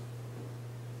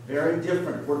 Very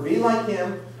different. If we're to be like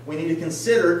him, we need to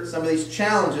consider some of these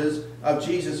challenges of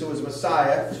Jesus, who was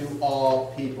Messiah to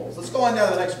all peoples. Let's go on now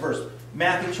to the next verse.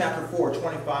 Matthew chapter 4,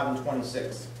 25 and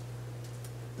 26.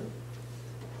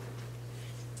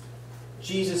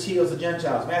 Jesus heals the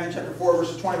Gentiles. Matthew chapter 4,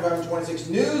 verses 25 and 26.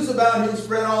 News about him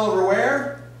spread all over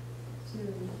where?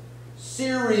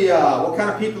 Syria. What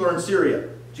kind of people are in Syria?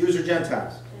 Jews or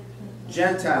Gentiles?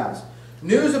 Gentiles.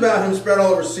 News about him spread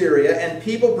all over Syria, and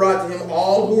people brought to him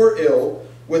all who were ill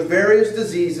with various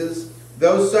diseases,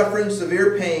 those suffering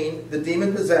severe pain, the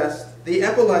demon-possessed, the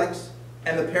epileptics,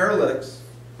 and the paralytics.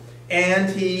 And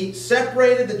he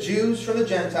separated the Jews from the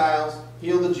Gentiles,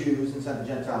 healed the Jews, and sent the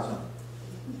Gentiles home.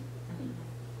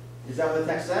 Is that what the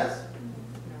text says?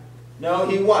 No,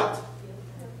 he what?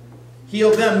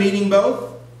 Healed them, meaning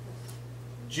both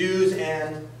Jews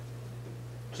and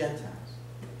Gentiles.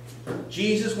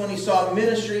 Jesus, when he saw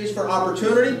ministries for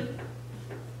opportunity,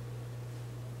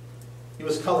 he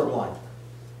was colorblind.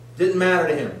 Didn't matter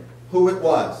to him who it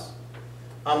was.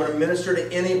 I'm going to minister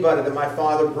to anybody that my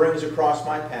Father brings across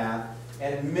my path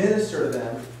and minister to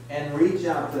them and reach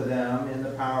out to them in the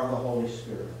power of the Holy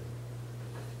Spirit.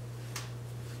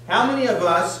 How many of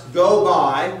us go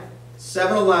by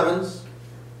 7-Elevens,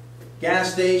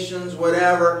 gas stations,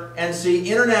 whatever, and see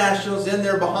internationals in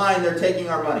there behind there taking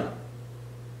our money?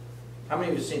 How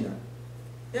many of you have seen that?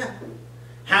 Yeah.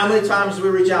 How many times do we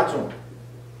reach out to them?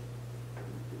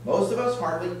 Most of us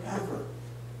hardly ever.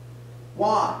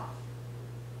 Why?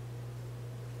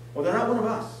 Well, they're not one of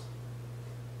us.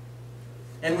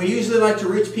 And we usually like to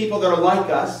reach people that are like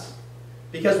us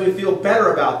because we feel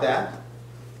better about that.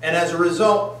 And as a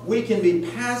result, we can be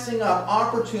passing up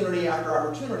opportunity after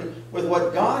opportunity with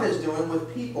what God is doing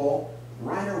with people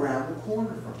right around the corner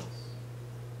from us.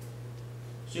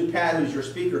 Sue Pat, who's your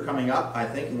speaker coming up, I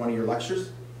think, in one of your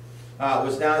lectures,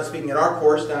 was down speaking at our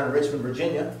course down in Richmond,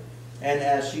 Virginia. And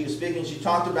as she was speaking, she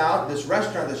talked about this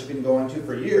restaurant that she's been going to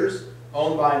for years,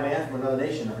 owned by a man from another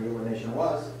nation. I forget what nation it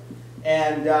was.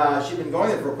 And she'd been going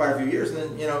there for quite a few years.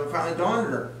 And then, it finally dawned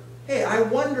on her, hey, I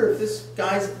wonder if this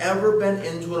guy's ever been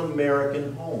into an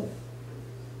American home.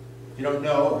 If you don't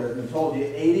know, I've been told you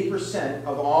 80%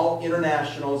 of all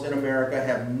internationals in America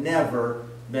have never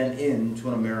been into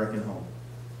an American home.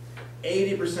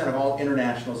 80% of all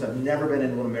internationals have never been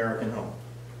into an American home.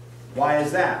 Why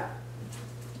is that?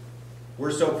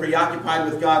 We're so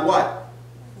preoccupied with God what?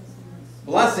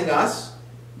 Blessing us.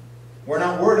 We're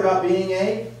not worried about being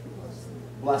a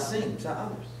blessing to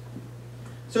others.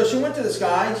 So she went to this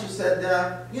guy and she said,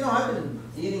 I've been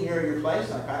eating here at your place.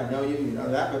 I kind of know you, you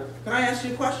know that, but can I ask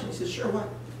you a question? He says, sure, what?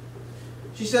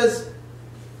 She says,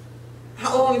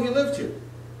 how long have you lived here?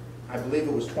 I believe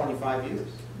it was 25 years.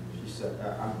 She said,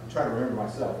 I'm trying to remember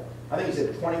myself. I think he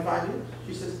said 25 years.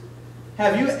 She says,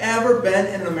 have you ever been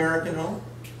in an American home?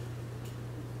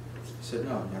 He said,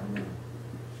 no, never been.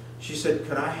 She said,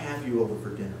 could I have you over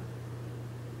for dinner?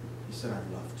 He said,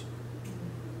 I'd love to.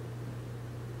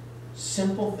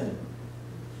 Simple thing.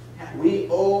 We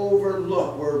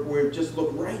overlook, we just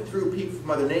look right through people from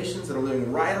other nations that are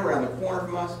living right around the corner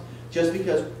from us just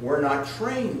because we're not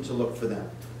trained to look for them.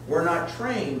 We're not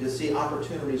trained to see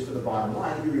opportunities for the bottom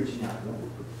line and be reaching out to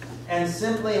them. And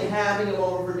simply having them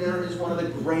over for dinner is one of the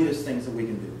greatest things that we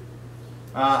can do.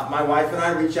 My wife and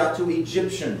I reach out to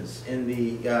Egyptians in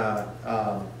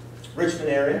the Richmond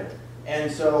area.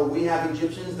 And so we have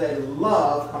Egyptians that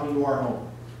love coming to our home.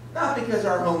 Not because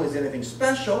our home is anything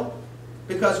special,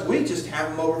 because we just have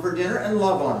them over for dinner and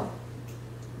love on them.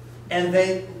 And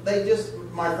they just,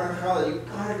 my friend Carla, you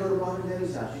gotta go to Mom and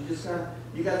Daddy's house.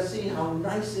 You gotta see how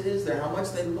nice it is there, how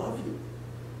much they love you.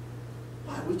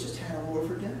 Why? We just had them over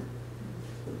for dinner.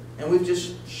 And we've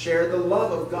just shared the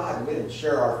love of God. We didn't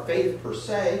share our faith per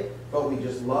se, but we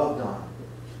just loved on them.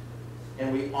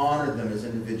 And we honored them as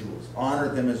individuals,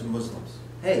 honored them as Muslims.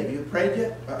 Hey, have you prayed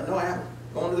yet? No, I haven't.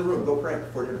 Go into the room, go pray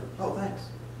before dinner. Oh, thanks.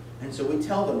 And so we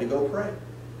tell them to go pray.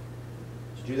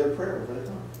 To do their prayer before they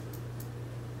come.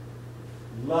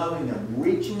 Loving them,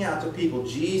 reaching out to people.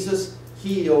 Jesus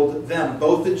healed them,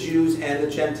 both the Jews and the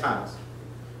Gentiles.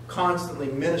 Constantly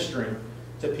ministering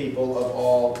to people of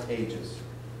all ages.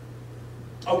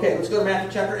 Okay, let's go to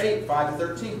Matthew chapter 8, 5 to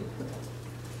 13.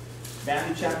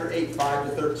 Matthew chapter 8, 5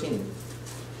 to 13.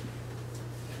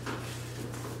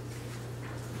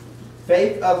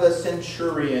 Faith of the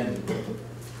centurion.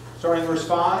 Starting verse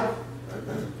 5.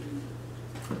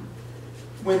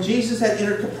 When Jesus had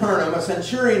entered Capernaum, a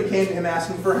centurion came to him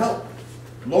asking for help.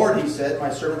 Lord, he said,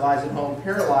 my servant lies at home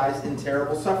paralyzed in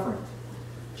terrible suffering.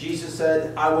 Jesus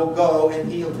said, I will go and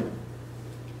heal him.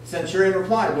 The centurion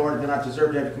replied, Lord, I do not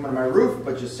deserve to have you come under my roof,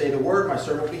 but just say the word, my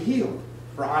servant will be healed.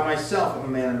 For I myself am a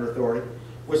man under authority,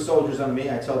 with soldiers under me.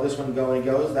 I tell this one, go, and he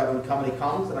goes, that one, come, and he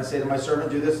comes. And I say to my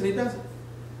servant, do this, and he does it.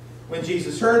 When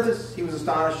Jesus heard this, he was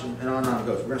astonished, and on it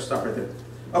goes. We're going to stop right there.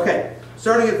 Okay,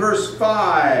 starting at verse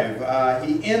 5.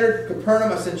 He entered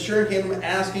Capernaum, a centurion came to him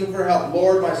asking for help.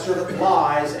 Lord, my servant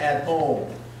lies at home.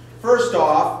 First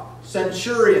off,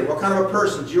 centurion. What kind of a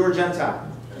person? Jew or Gentile?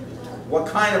 What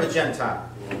kind of a Gentile?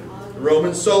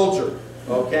 Roman soldier.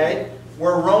 Okay?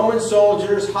 Were Roman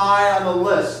soldiers high on the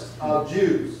list of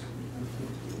Jews?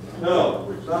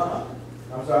 No.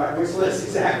 I'm sorry, which list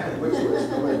exactly? Which list?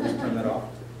 Go ahead, just turn that off.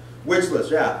 Which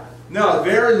list? Yeah. No,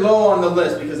 very low on the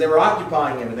list because they were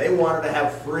occupying him and they wanted to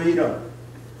have freedom.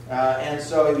 And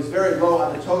so he was very low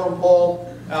on the totem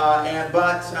pole.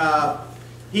 But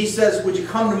he says, would you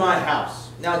come to my house?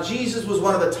 Now, Jesus was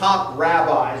one of the top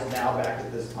rabbis now back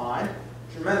at this time.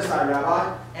 Tremendous high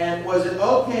rabbi. And was it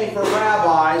okay for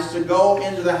rabbis to go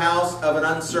into the house of an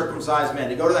uncircumcised man?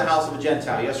 To go to the house of a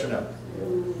Gentile? Yes or no?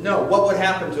 No. What would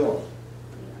happen to him?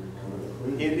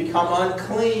 He had become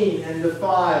unclean and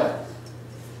defiled.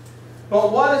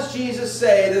 But what does Jesus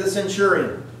say to the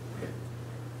centurion?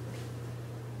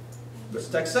 What's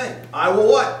the text saying? I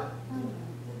will what?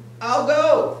 I'll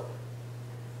go.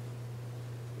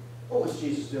 What was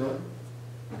Jesus doing?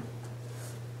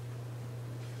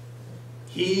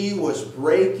 He was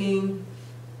breaking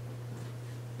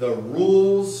the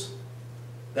rules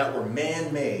that were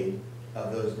man-made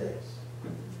of those days.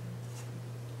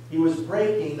 He was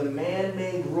breaking the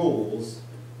man-made rules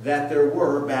that there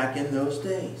were back in those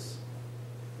days.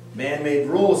 Man-made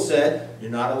rules said,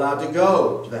 you're not allowed to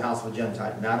go to the house of a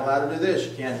Gentile. You're not allowed to do this.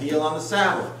 You can't heal on the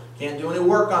Sabbath. Can't do any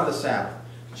work on the Sabbath.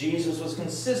 Jesus was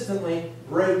consistently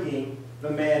breaking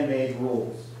the man-made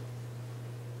rules.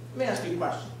 Let me ask you a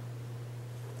question.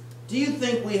 Do you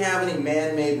think we have any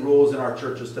man-made rules in our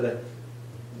churches today?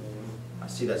 I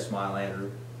see that smile, Andrew.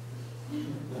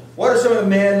 What are some of the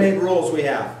man-made rules we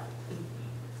have?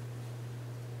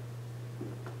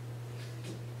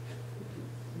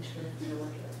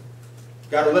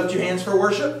 Got to lift your hands for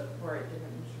worship?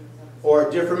 Or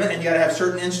different, and you got to have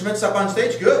certain instruments up on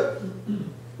stage? Good.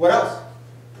 What else?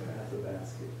 Pass the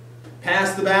basket.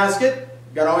 Pass the basket.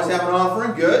 Got to always have an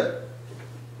offering? Good.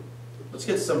 Let's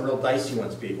get some real dicey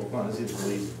ones, people. Come on, let's see if it's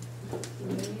easy.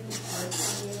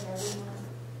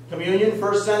 Communion,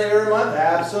 first Sunday of every month?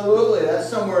 Absolutely. That's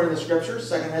somewhere in the scriptures.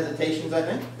 Second hesitations, I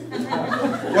think.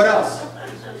 What else?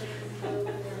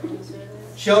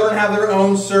 Children have their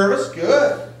own service.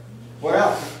 Good. What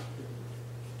else?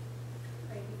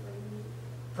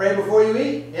 Pray before you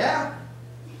eat. Yeah.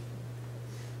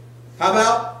 How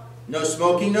about no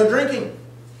smoking, no drinking?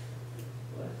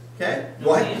 Okay.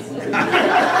 What?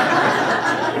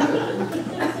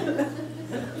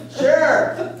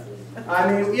 Sure.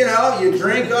 I mean, you know, you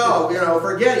drink, oh, you know,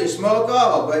 forget it, you smoke,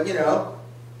 oh, but, you know,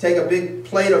 take a big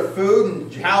plate of food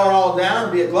and chow it all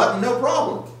down, be a glutton, no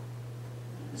problem.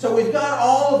 So we've got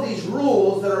all of these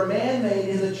rules that are man-made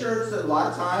in the church that a lot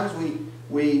of times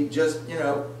we just, you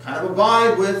know, kind of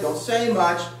abide with, don't say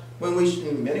much, when we should,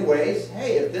 in many ways,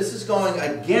 hey, if this is going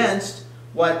against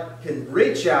what can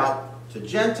reach out to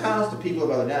Gentiles, to people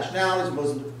of other nationalities,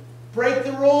 Muslims, break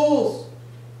the rules.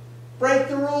 Break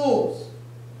the rules.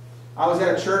 I was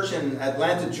at a church in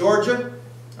Atlanta, Georgia,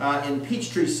 in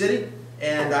Peachtree City,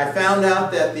 and I found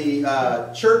out that the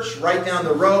church right down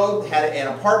the road had an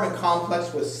apartment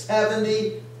complex with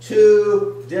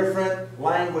 72 different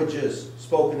languages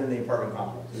spoken in the apartment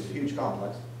complex. It was a huge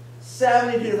complex.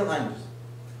 72 different languages.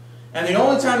 And the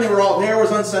only time they were all there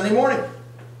was on Sunday morning.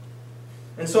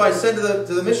 And so I said to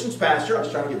the missions pastor, I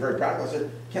was trying to get very practical, I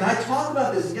said, can I talk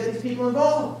about this and get these people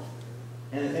involved?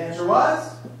 And his answer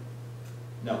was,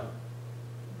 no.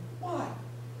 Why?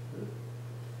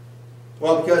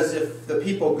 Well, because if the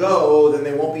people go, then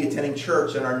they won't be attending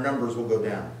church and our numbers will go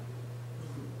down.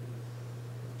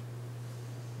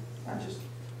 I just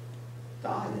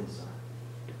died inside.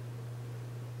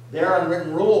 Their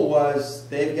unwritten rule was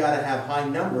they've got to have high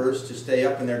numbers to stay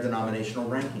up in their denominational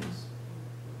rankings.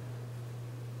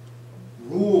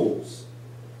 Rules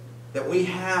that we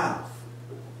have,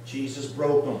 Jesus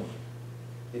broke them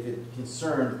if it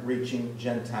concerned reaching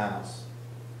Gentiles.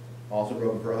 Also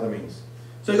broken for other means.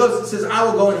 So he goes and says, I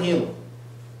will go and heal him.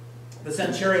 The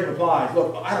centurion replies,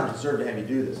 look, I don't deserve to have you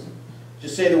do this.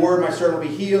 Just say the word, my servant will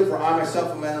be healed, for I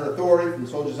myself am under authority from the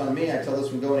soldiers on me. I tell this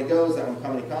one go and he goes, that one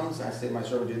come and he comes. I say my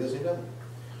servant do this and he doesn't.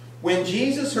 When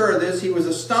Jesus heard this, he was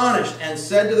astonished and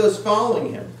said to those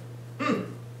following him,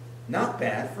 not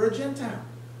bad for a Gentile.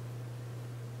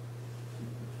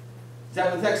 Is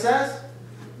that what the text says?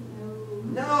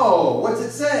 No. What's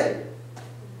it say?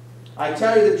 I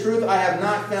tell you the truth, I have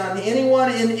not found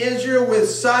anyone in Israel with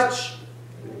such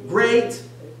great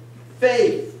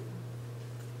faith.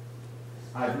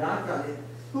 I have not found it.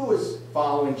 Who was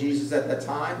following Jesus at that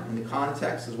time, in the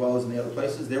context as well as in the other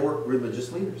places? There were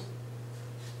religious leaders.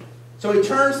 So he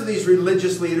turns to these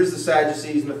religious leaders, the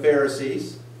Sadducees and the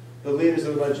Pharisees, the leaders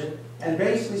of religion, and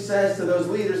basically says to those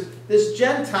leaders, this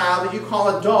Gentile that you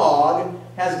call a dog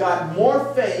has got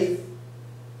more faith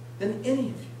than any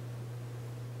of you.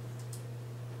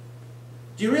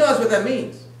 Do you realize what that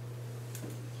means?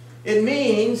 It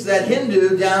means that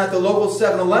Hindu down at the local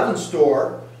 7-Eleven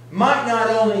store might not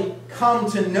only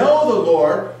come to know the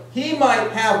Lord, he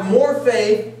might have more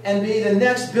faith and be the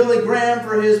next Billy Graham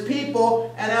for his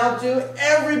people and outdo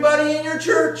everybody in your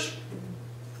church.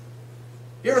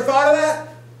 You ever thought of that?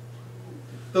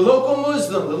 The local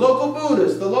Muslim, the local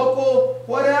Buddhist, the local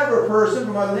whatever person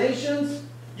from other nations,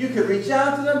 you could reach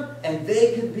out to them and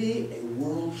they could be a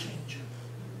world changer.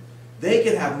 They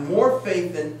could have more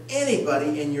faith than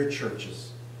anybody in your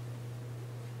churches.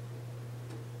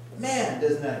 Man,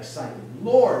 doesn't that excite me?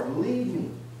 Lord, lead me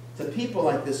to people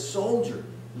like this soldier.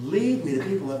 Lead me to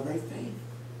people of great faith.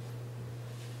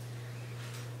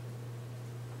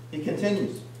 He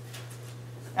continues.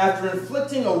 After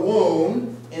inflicting a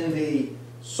wound in the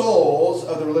souls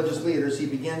of the religious leaders, he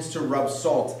begins to rub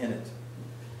salt in it.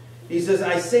 He says,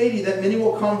 I say to you that many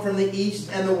will come from the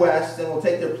east and the west and will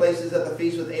take their places at the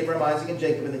feast with Abraham, Isaac, and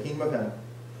Jacob in the kingdom of heaven.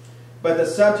 But the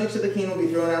subjects of the kingdom will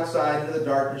be thrown outside into the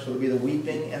darkness, where will be the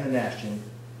weeping and the gnashing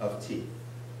of teeth.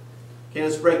 Okay,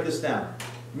 let's break this down.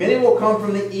 Many will come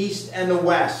from the east and the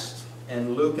west.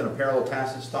 And Luke, in a parallel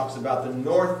passage, talks about the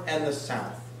north and the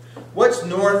south. What's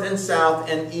north and south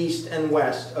and east and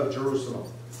west of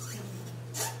Jerusalem?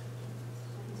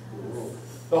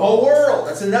 The whole world.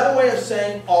 That's another way of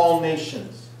saying all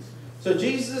nations. So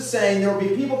Jesus is saying there will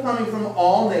be people coming from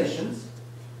all nations,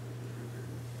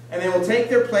 and they will take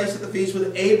their place at the feast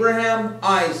with Abraham,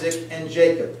 Isaac, and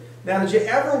Jacob. Now, did you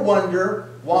ever wonder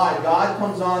why God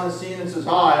comes on the scene and says,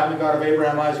 hi, I'm the God of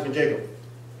Abraham, Isaac, and Jacob?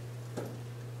 Did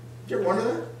you ever wonder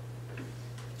that?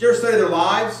 Did you ever study their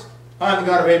lives? Hi, I'm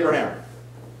the God of Abraham.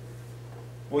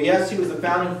 Well, yes, he was the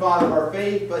founding father of our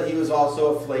faith, but he was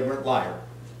also a flagrant liar.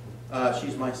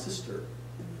 She's my sister.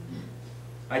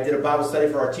 I did a Bible study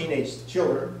for our teenage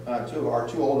children, our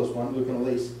two oldest ones, Luke and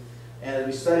Elise. And as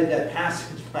we studied that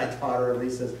passage, my daughter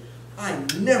Elise says, I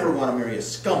never want to marry a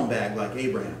scumbag like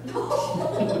Abraham.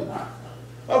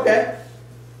 Okay.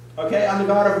 Okay, I'm the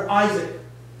God of Isaac.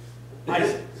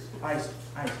 Isaac.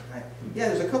 Yeah,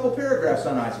 there's a couple paragraphs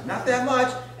on Isaac. Not that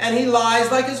much. And he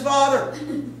lies like his father.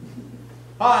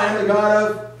 Hi, I'm the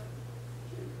God of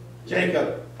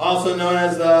Jacob, also known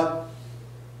as the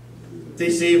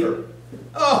deceiver.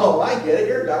 Oh, I get it.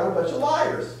 You're a God of a bunch of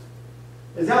liars.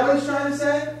 Is that what he's trying to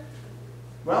say?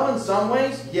 Well, in some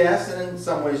ways, yes, and in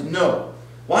some ways, no.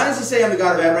 Why does he say I'm the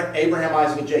God of Abraham,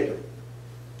 Isaac, and Jacob?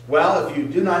 Well, if you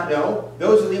do not know,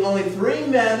 those are the only three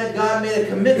men that God made a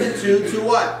commitment to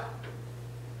what?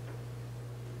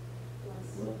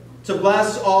 To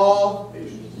bless all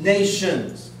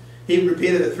nations. He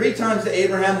repeated it 3 times to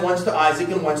Abraham, once to Isaac,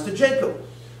 and once to Jacob.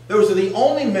 Those are the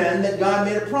only men that God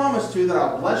made a promise to, that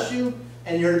I'll bless you,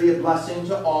 and you're to be a blessing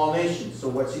to all nations. So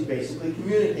what's he basically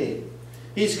communicating?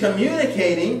 He's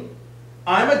communicating,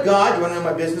 I'm a God. You want to know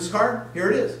my business card? Here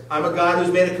it is. I'm a God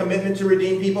who's made a commitment to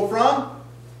redeem people from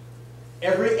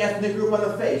every ethnic group on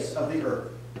the face of the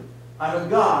earth. I'm a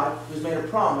God who's made a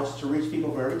promise to reach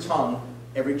people from every tongue,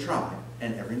 every tribe,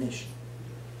 and every nation.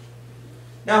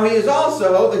 Now, he is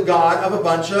also the God of a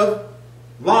bunch of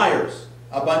liars,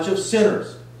 a bunch of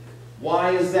sinners.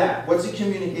 Why is that? What's he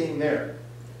communicating there?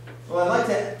 Well, I'd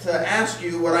like to ask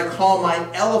you what I call my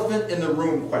elephant in the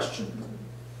room question.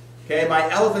 Okay,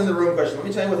 my elephant in the room question. Let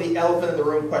me tell you what the elephant in the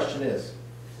room question is.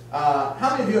 How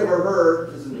many of you have ever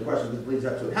heard, this isn't the question that leads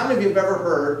up to it, how many of you have ever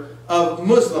heard of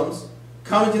Muslims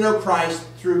coming to know Christ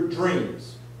through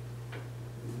dreams?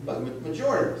 But the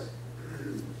majority of us.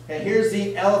 Okay, here's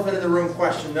the elephant in the room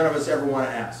question none of us ever want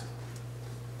to ask.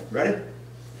 Ready?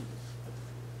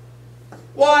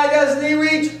 Why doesn't he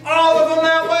reach all of them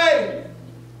that way?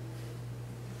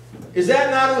 Is that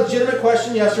not a legitimate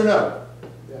question, yes or no?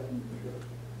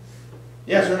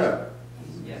 Yes or no?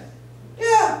 Yes.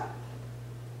 Yeah.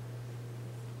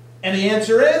 And the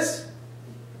answer is,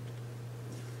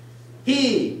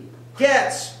 he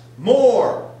gets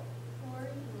more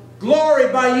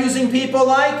glory by using people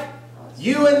like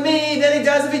you and me than he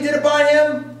does if he did it by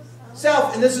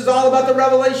himself. And this is all about the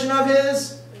revelation of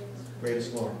his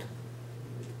greatest glory.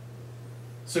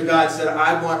 So God said,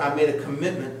 I made a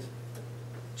commitment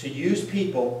to use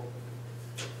people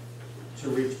to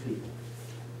reach people.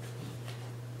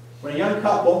 When a young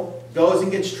couple goes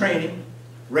and gets training,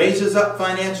 raises up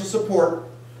financial support,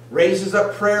 raises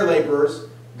up prayer laborers,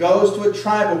 goes to a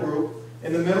tribal group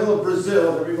in the middle of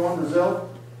Brazil, have you gone to Brazil?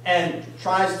 And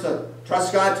tries to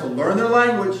trust God to learn their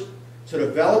language, to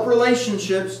develop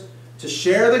relationships, to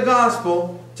share the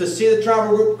gospel, to see the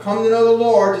tribal group come to know the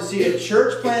Lord, to see a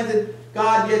church planted,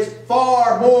 God gets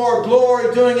far more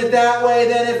glory doing it that way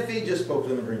than if he just spoke to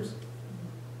them in dreams.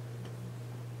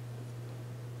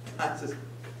 God says,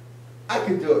 I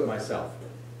could do it myself.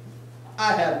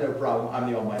 I have no problem. I'm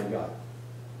the Almighty God.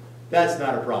 That's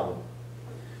not a problem.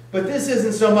 But this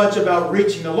isn't so much about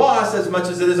reaching the lost as much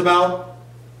as it is about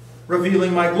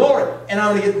revealing my glory. And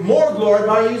I'm going to get more glory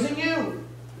by using you.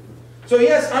 So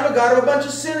yes, I'm a God of a bunch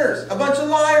of sinners, a bunch of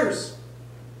liars.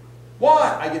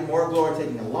 Why? I get more glory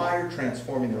taking a liar,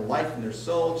 transforming their life and their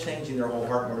soul, changing their whole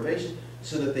heart motivation,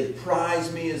 so that they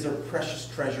prize me as their precious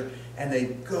treasure, and they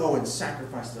go and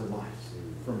sacrifice their lives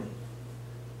for me.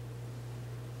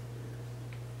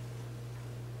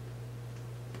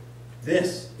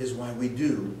 This is why we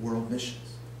do world missions.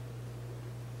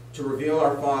 To reveal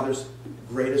our Father's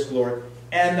greatest glory.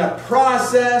 And the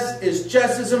process is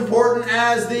just as important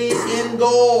as the end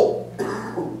goal.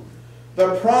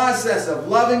 The process of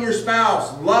loving your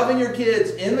spouse, loving your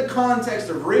kids in the context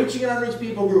of reaching an unreached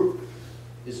people group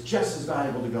is just as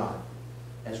valuable to God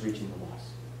as reaching the lost.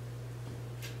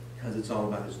 Because it's all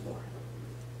about His glory.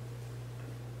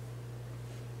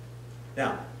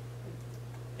 Now,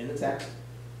 in the text,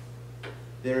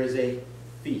 there is a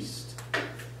feast.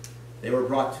 They were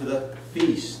brought to the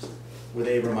feast with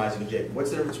Abraham, Isaac, and Jacob.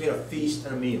 What's the difference between a feast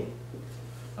and a meal?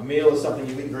 A meal is something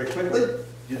you eat very quickly,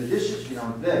 do the dishes, get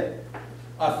on with the day.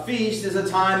 A feast is a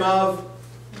time of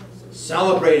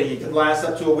celebrating. It can last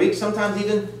up to a week, sometimes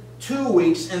even 2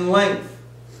 weeks in length.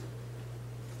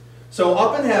 So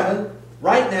up in heaven,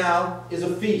 right now, is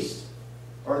a feast.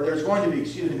 Or there's going to be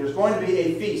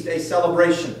a feast, a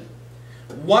celebration.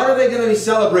 What are they going to be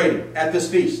celebrating at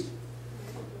this feast?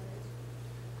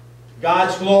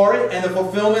 God's glory and the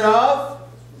fulfillment of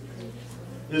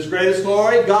His greatest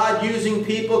glory. God using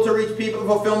people to reach people, the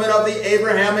fulfillment of the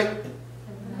Abrahamic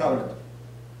covenant.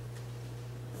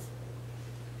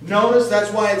 Notice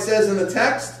that's why it says in the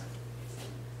text,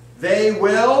 they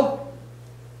will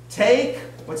take,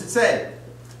 what's it say?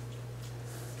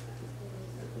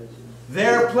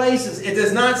 Their places. It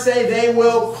does not say they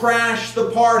will crash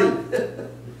the party.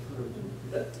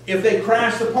 If they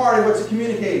crash the party, what's it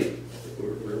communicating?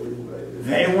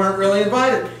 They weren't really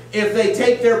invited. If they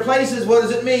take their places, what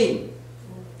does it mean?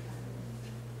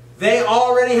 They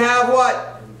already have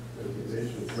what?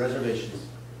 Reservations.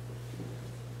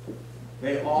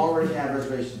 They already have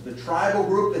reservations. The tribal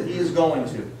group that he is going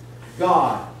to,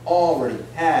 God already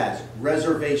has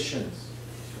reservations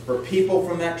for people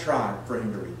from that tribe for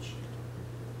him to reach.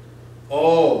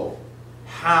 Oh,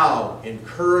 how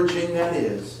encouraging that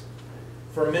is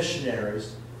for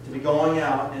missionaries to be going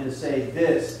out and to say,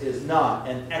 this is not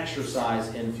an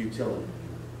exercise in futility.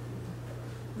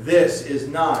 This is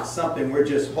not something we're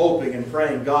just hoping and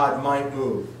praying God might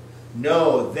move.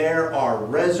 No, there are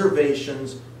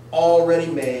reservations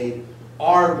already made.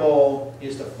 Our goal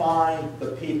is to find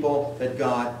the people that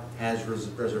God has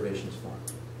reservations for.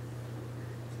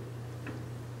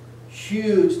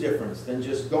 Huge difference than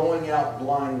just going out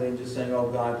blindly and just saying, oh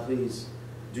God, please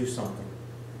do something.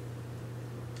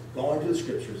 Going to the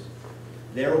Scriptures.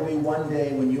 There will be one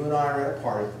day when you and I are at a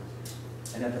party,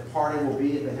 and at the party will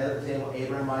be at the head of the table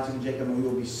Abraham, Isaac, and Jacob, and we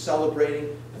will be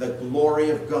celebrating the glory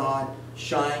of God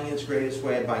shining in its greatest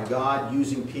way by God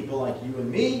using people like you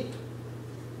and me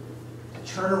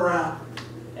to turn around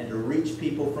and to reach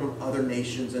people from other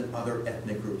nations and other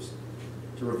ethnic groups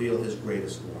to reveal His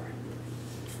greatest glory.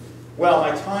 Well,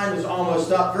 my time is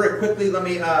almost up. Very quickly, we'll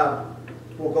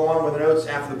go on with the notes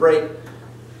after the break.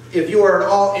 If you are at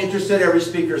all interested, every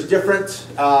speaker is different,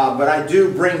 but I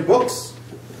do bring books.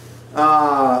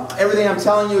 Everything I'm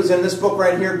telling you is in this book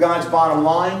right here, God's Bottom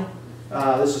Line.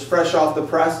 This is fresh off the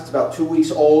press. It's about 2 weeks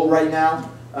old right now.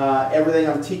 Everything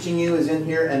I'm teaching you is in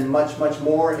here and much, much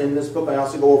more in this book. I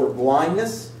also go over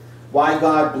blindness, why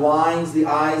God blinds the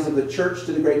eyes of the church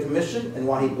to the Great Commission, and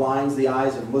why He blinds the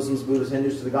eyes of Muslims, Buddhists,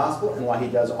 Hindus to the gospel, and why He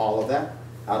does all of that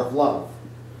out of love.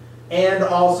 And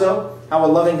also, how a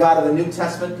loving God of the New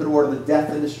Testament could order the death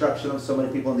and destruction of so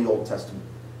many people in the Old Testament.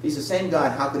 He's the same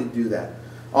God. How could He do that?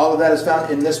 All of that is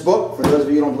found in this book. For those of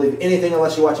you who don't believe anything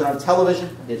unless you watch it on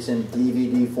television, it's in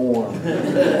DVD form.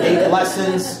 8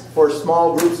 lessons for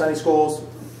small group Sunday schools.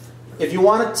 If you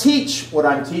want to teach what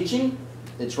I'm teaching,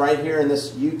 it's right here in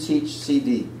this You Teach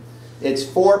CD. It's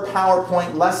 4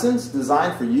 PowerPoint lessons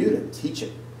designed for you to teach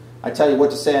it. I tell you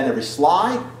what to say on every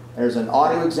slide. There's an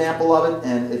audio example of it,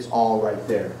 and it's all right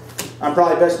there. I'm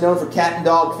probably best known for cat and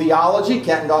dog theology.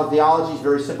 Cat and dog theology is a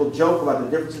very simple joke about the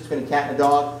difference between a cat and a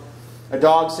dog. A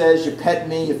dog says, you pet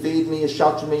me, you feed me, you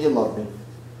shelter me, you love me.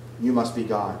 You must be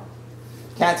God.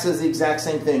 Cat says the exact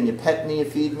same thing. You pet me, you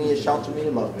feed me, you shelter me,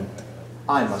 you love me.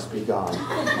 I must be God.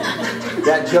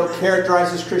 That joke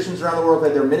characterizes Christians around the world.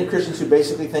 There are many Christians who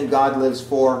basically think God lives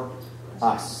for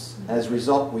us. As a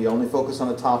result, we only focus on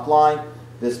the top line.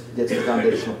 This gets the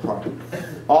foundational part.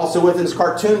 Also within this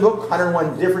cartoon book,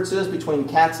 101 differences between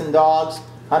cats and dogs.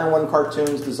 101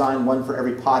 cartoons designed, one for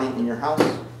every potty in your house.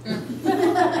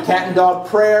 Cat and dog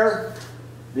prayer.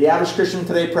 The average Christian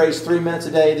today prays 3 minutes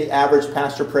a day. The average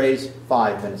pastor prays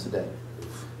 5 minutes a day.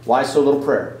 Why so little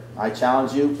prayer? I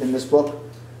challenge you in this book.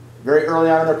 Very early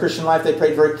on in their Christian life, they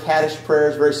prayed very caddish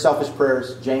prayers, very selfish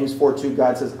prayers. James 4:2,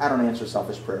 God says, I don't answer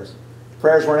selfish prayers.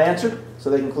 Prayers weren't answered,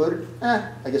 so they concluded,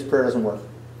 I guess prayer doesn't work.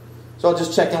 So I'll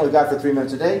just check in with God for 3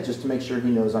 minutes a day just to make sure He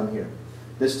knows I'm here.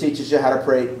 This teaches you how to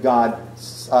pray God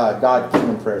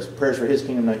kingdom prayers. Prayers for His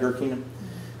kingdom, not your kingdom.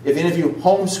 If any of you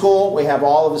homeschool, we have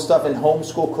all of the stuff in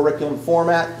homeschool curriculum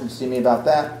format. You can see me about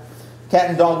that. Cat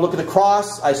and Dog Look at the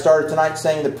Cross. I started tonight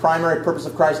saying the primary purpose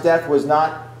of Christ's death was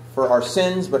not for our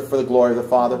sins, but for the glory of the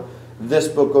Father. This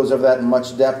book goes over that in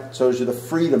much depth, shows you the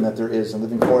freedom that there is in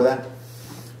living for that.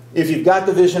 If you've got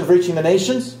the vision of reaching the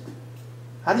nations,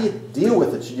 how do you deal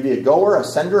with it? Should you be a goer, a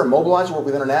sender, a mobilizer, work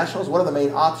with internationals? What are the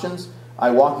main options? I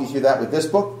walk you through that with this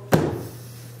book.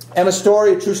 Emma's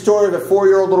story, a true story of a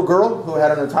 4-year-old little girl who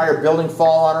had an entire building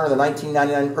fall on her in the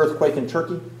 1999 earthquake in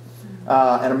Turkey.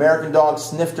 An American dog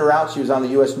sniffed her out. She was on the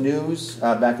U.S. News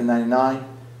back in 1999.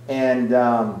 And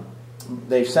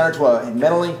they sent her to a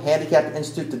mentally handicapped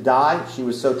institute to die. She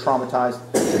was so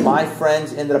traumatized. My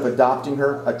friends ended up adopting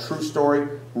her. A true story,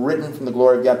 written from the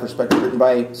glory of God perspective, written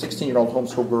by a 16-year-old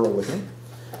homeschool girl with me.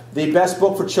 The best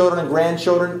book for children and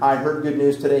grandchildren. I heard good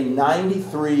news today.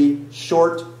 93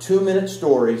 short 2-minute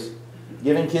stories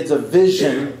giving kids a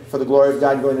vision for the glory of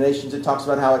God going to the nations. It talks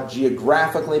about how it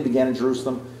geographically began in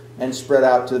Jerusalem and spread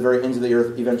out to the very ends of the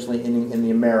earth, eventually ending in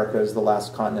the Americas, the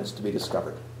last continents to be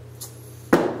discovered.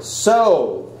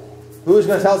 So, who's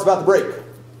going to tell us about the break?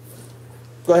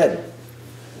 Go ahead.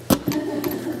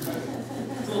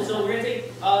 So we're going to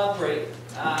take a break.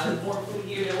 More food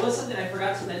here. There was something I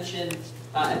forgot to mention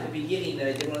at the beginning that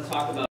I did want to talk about.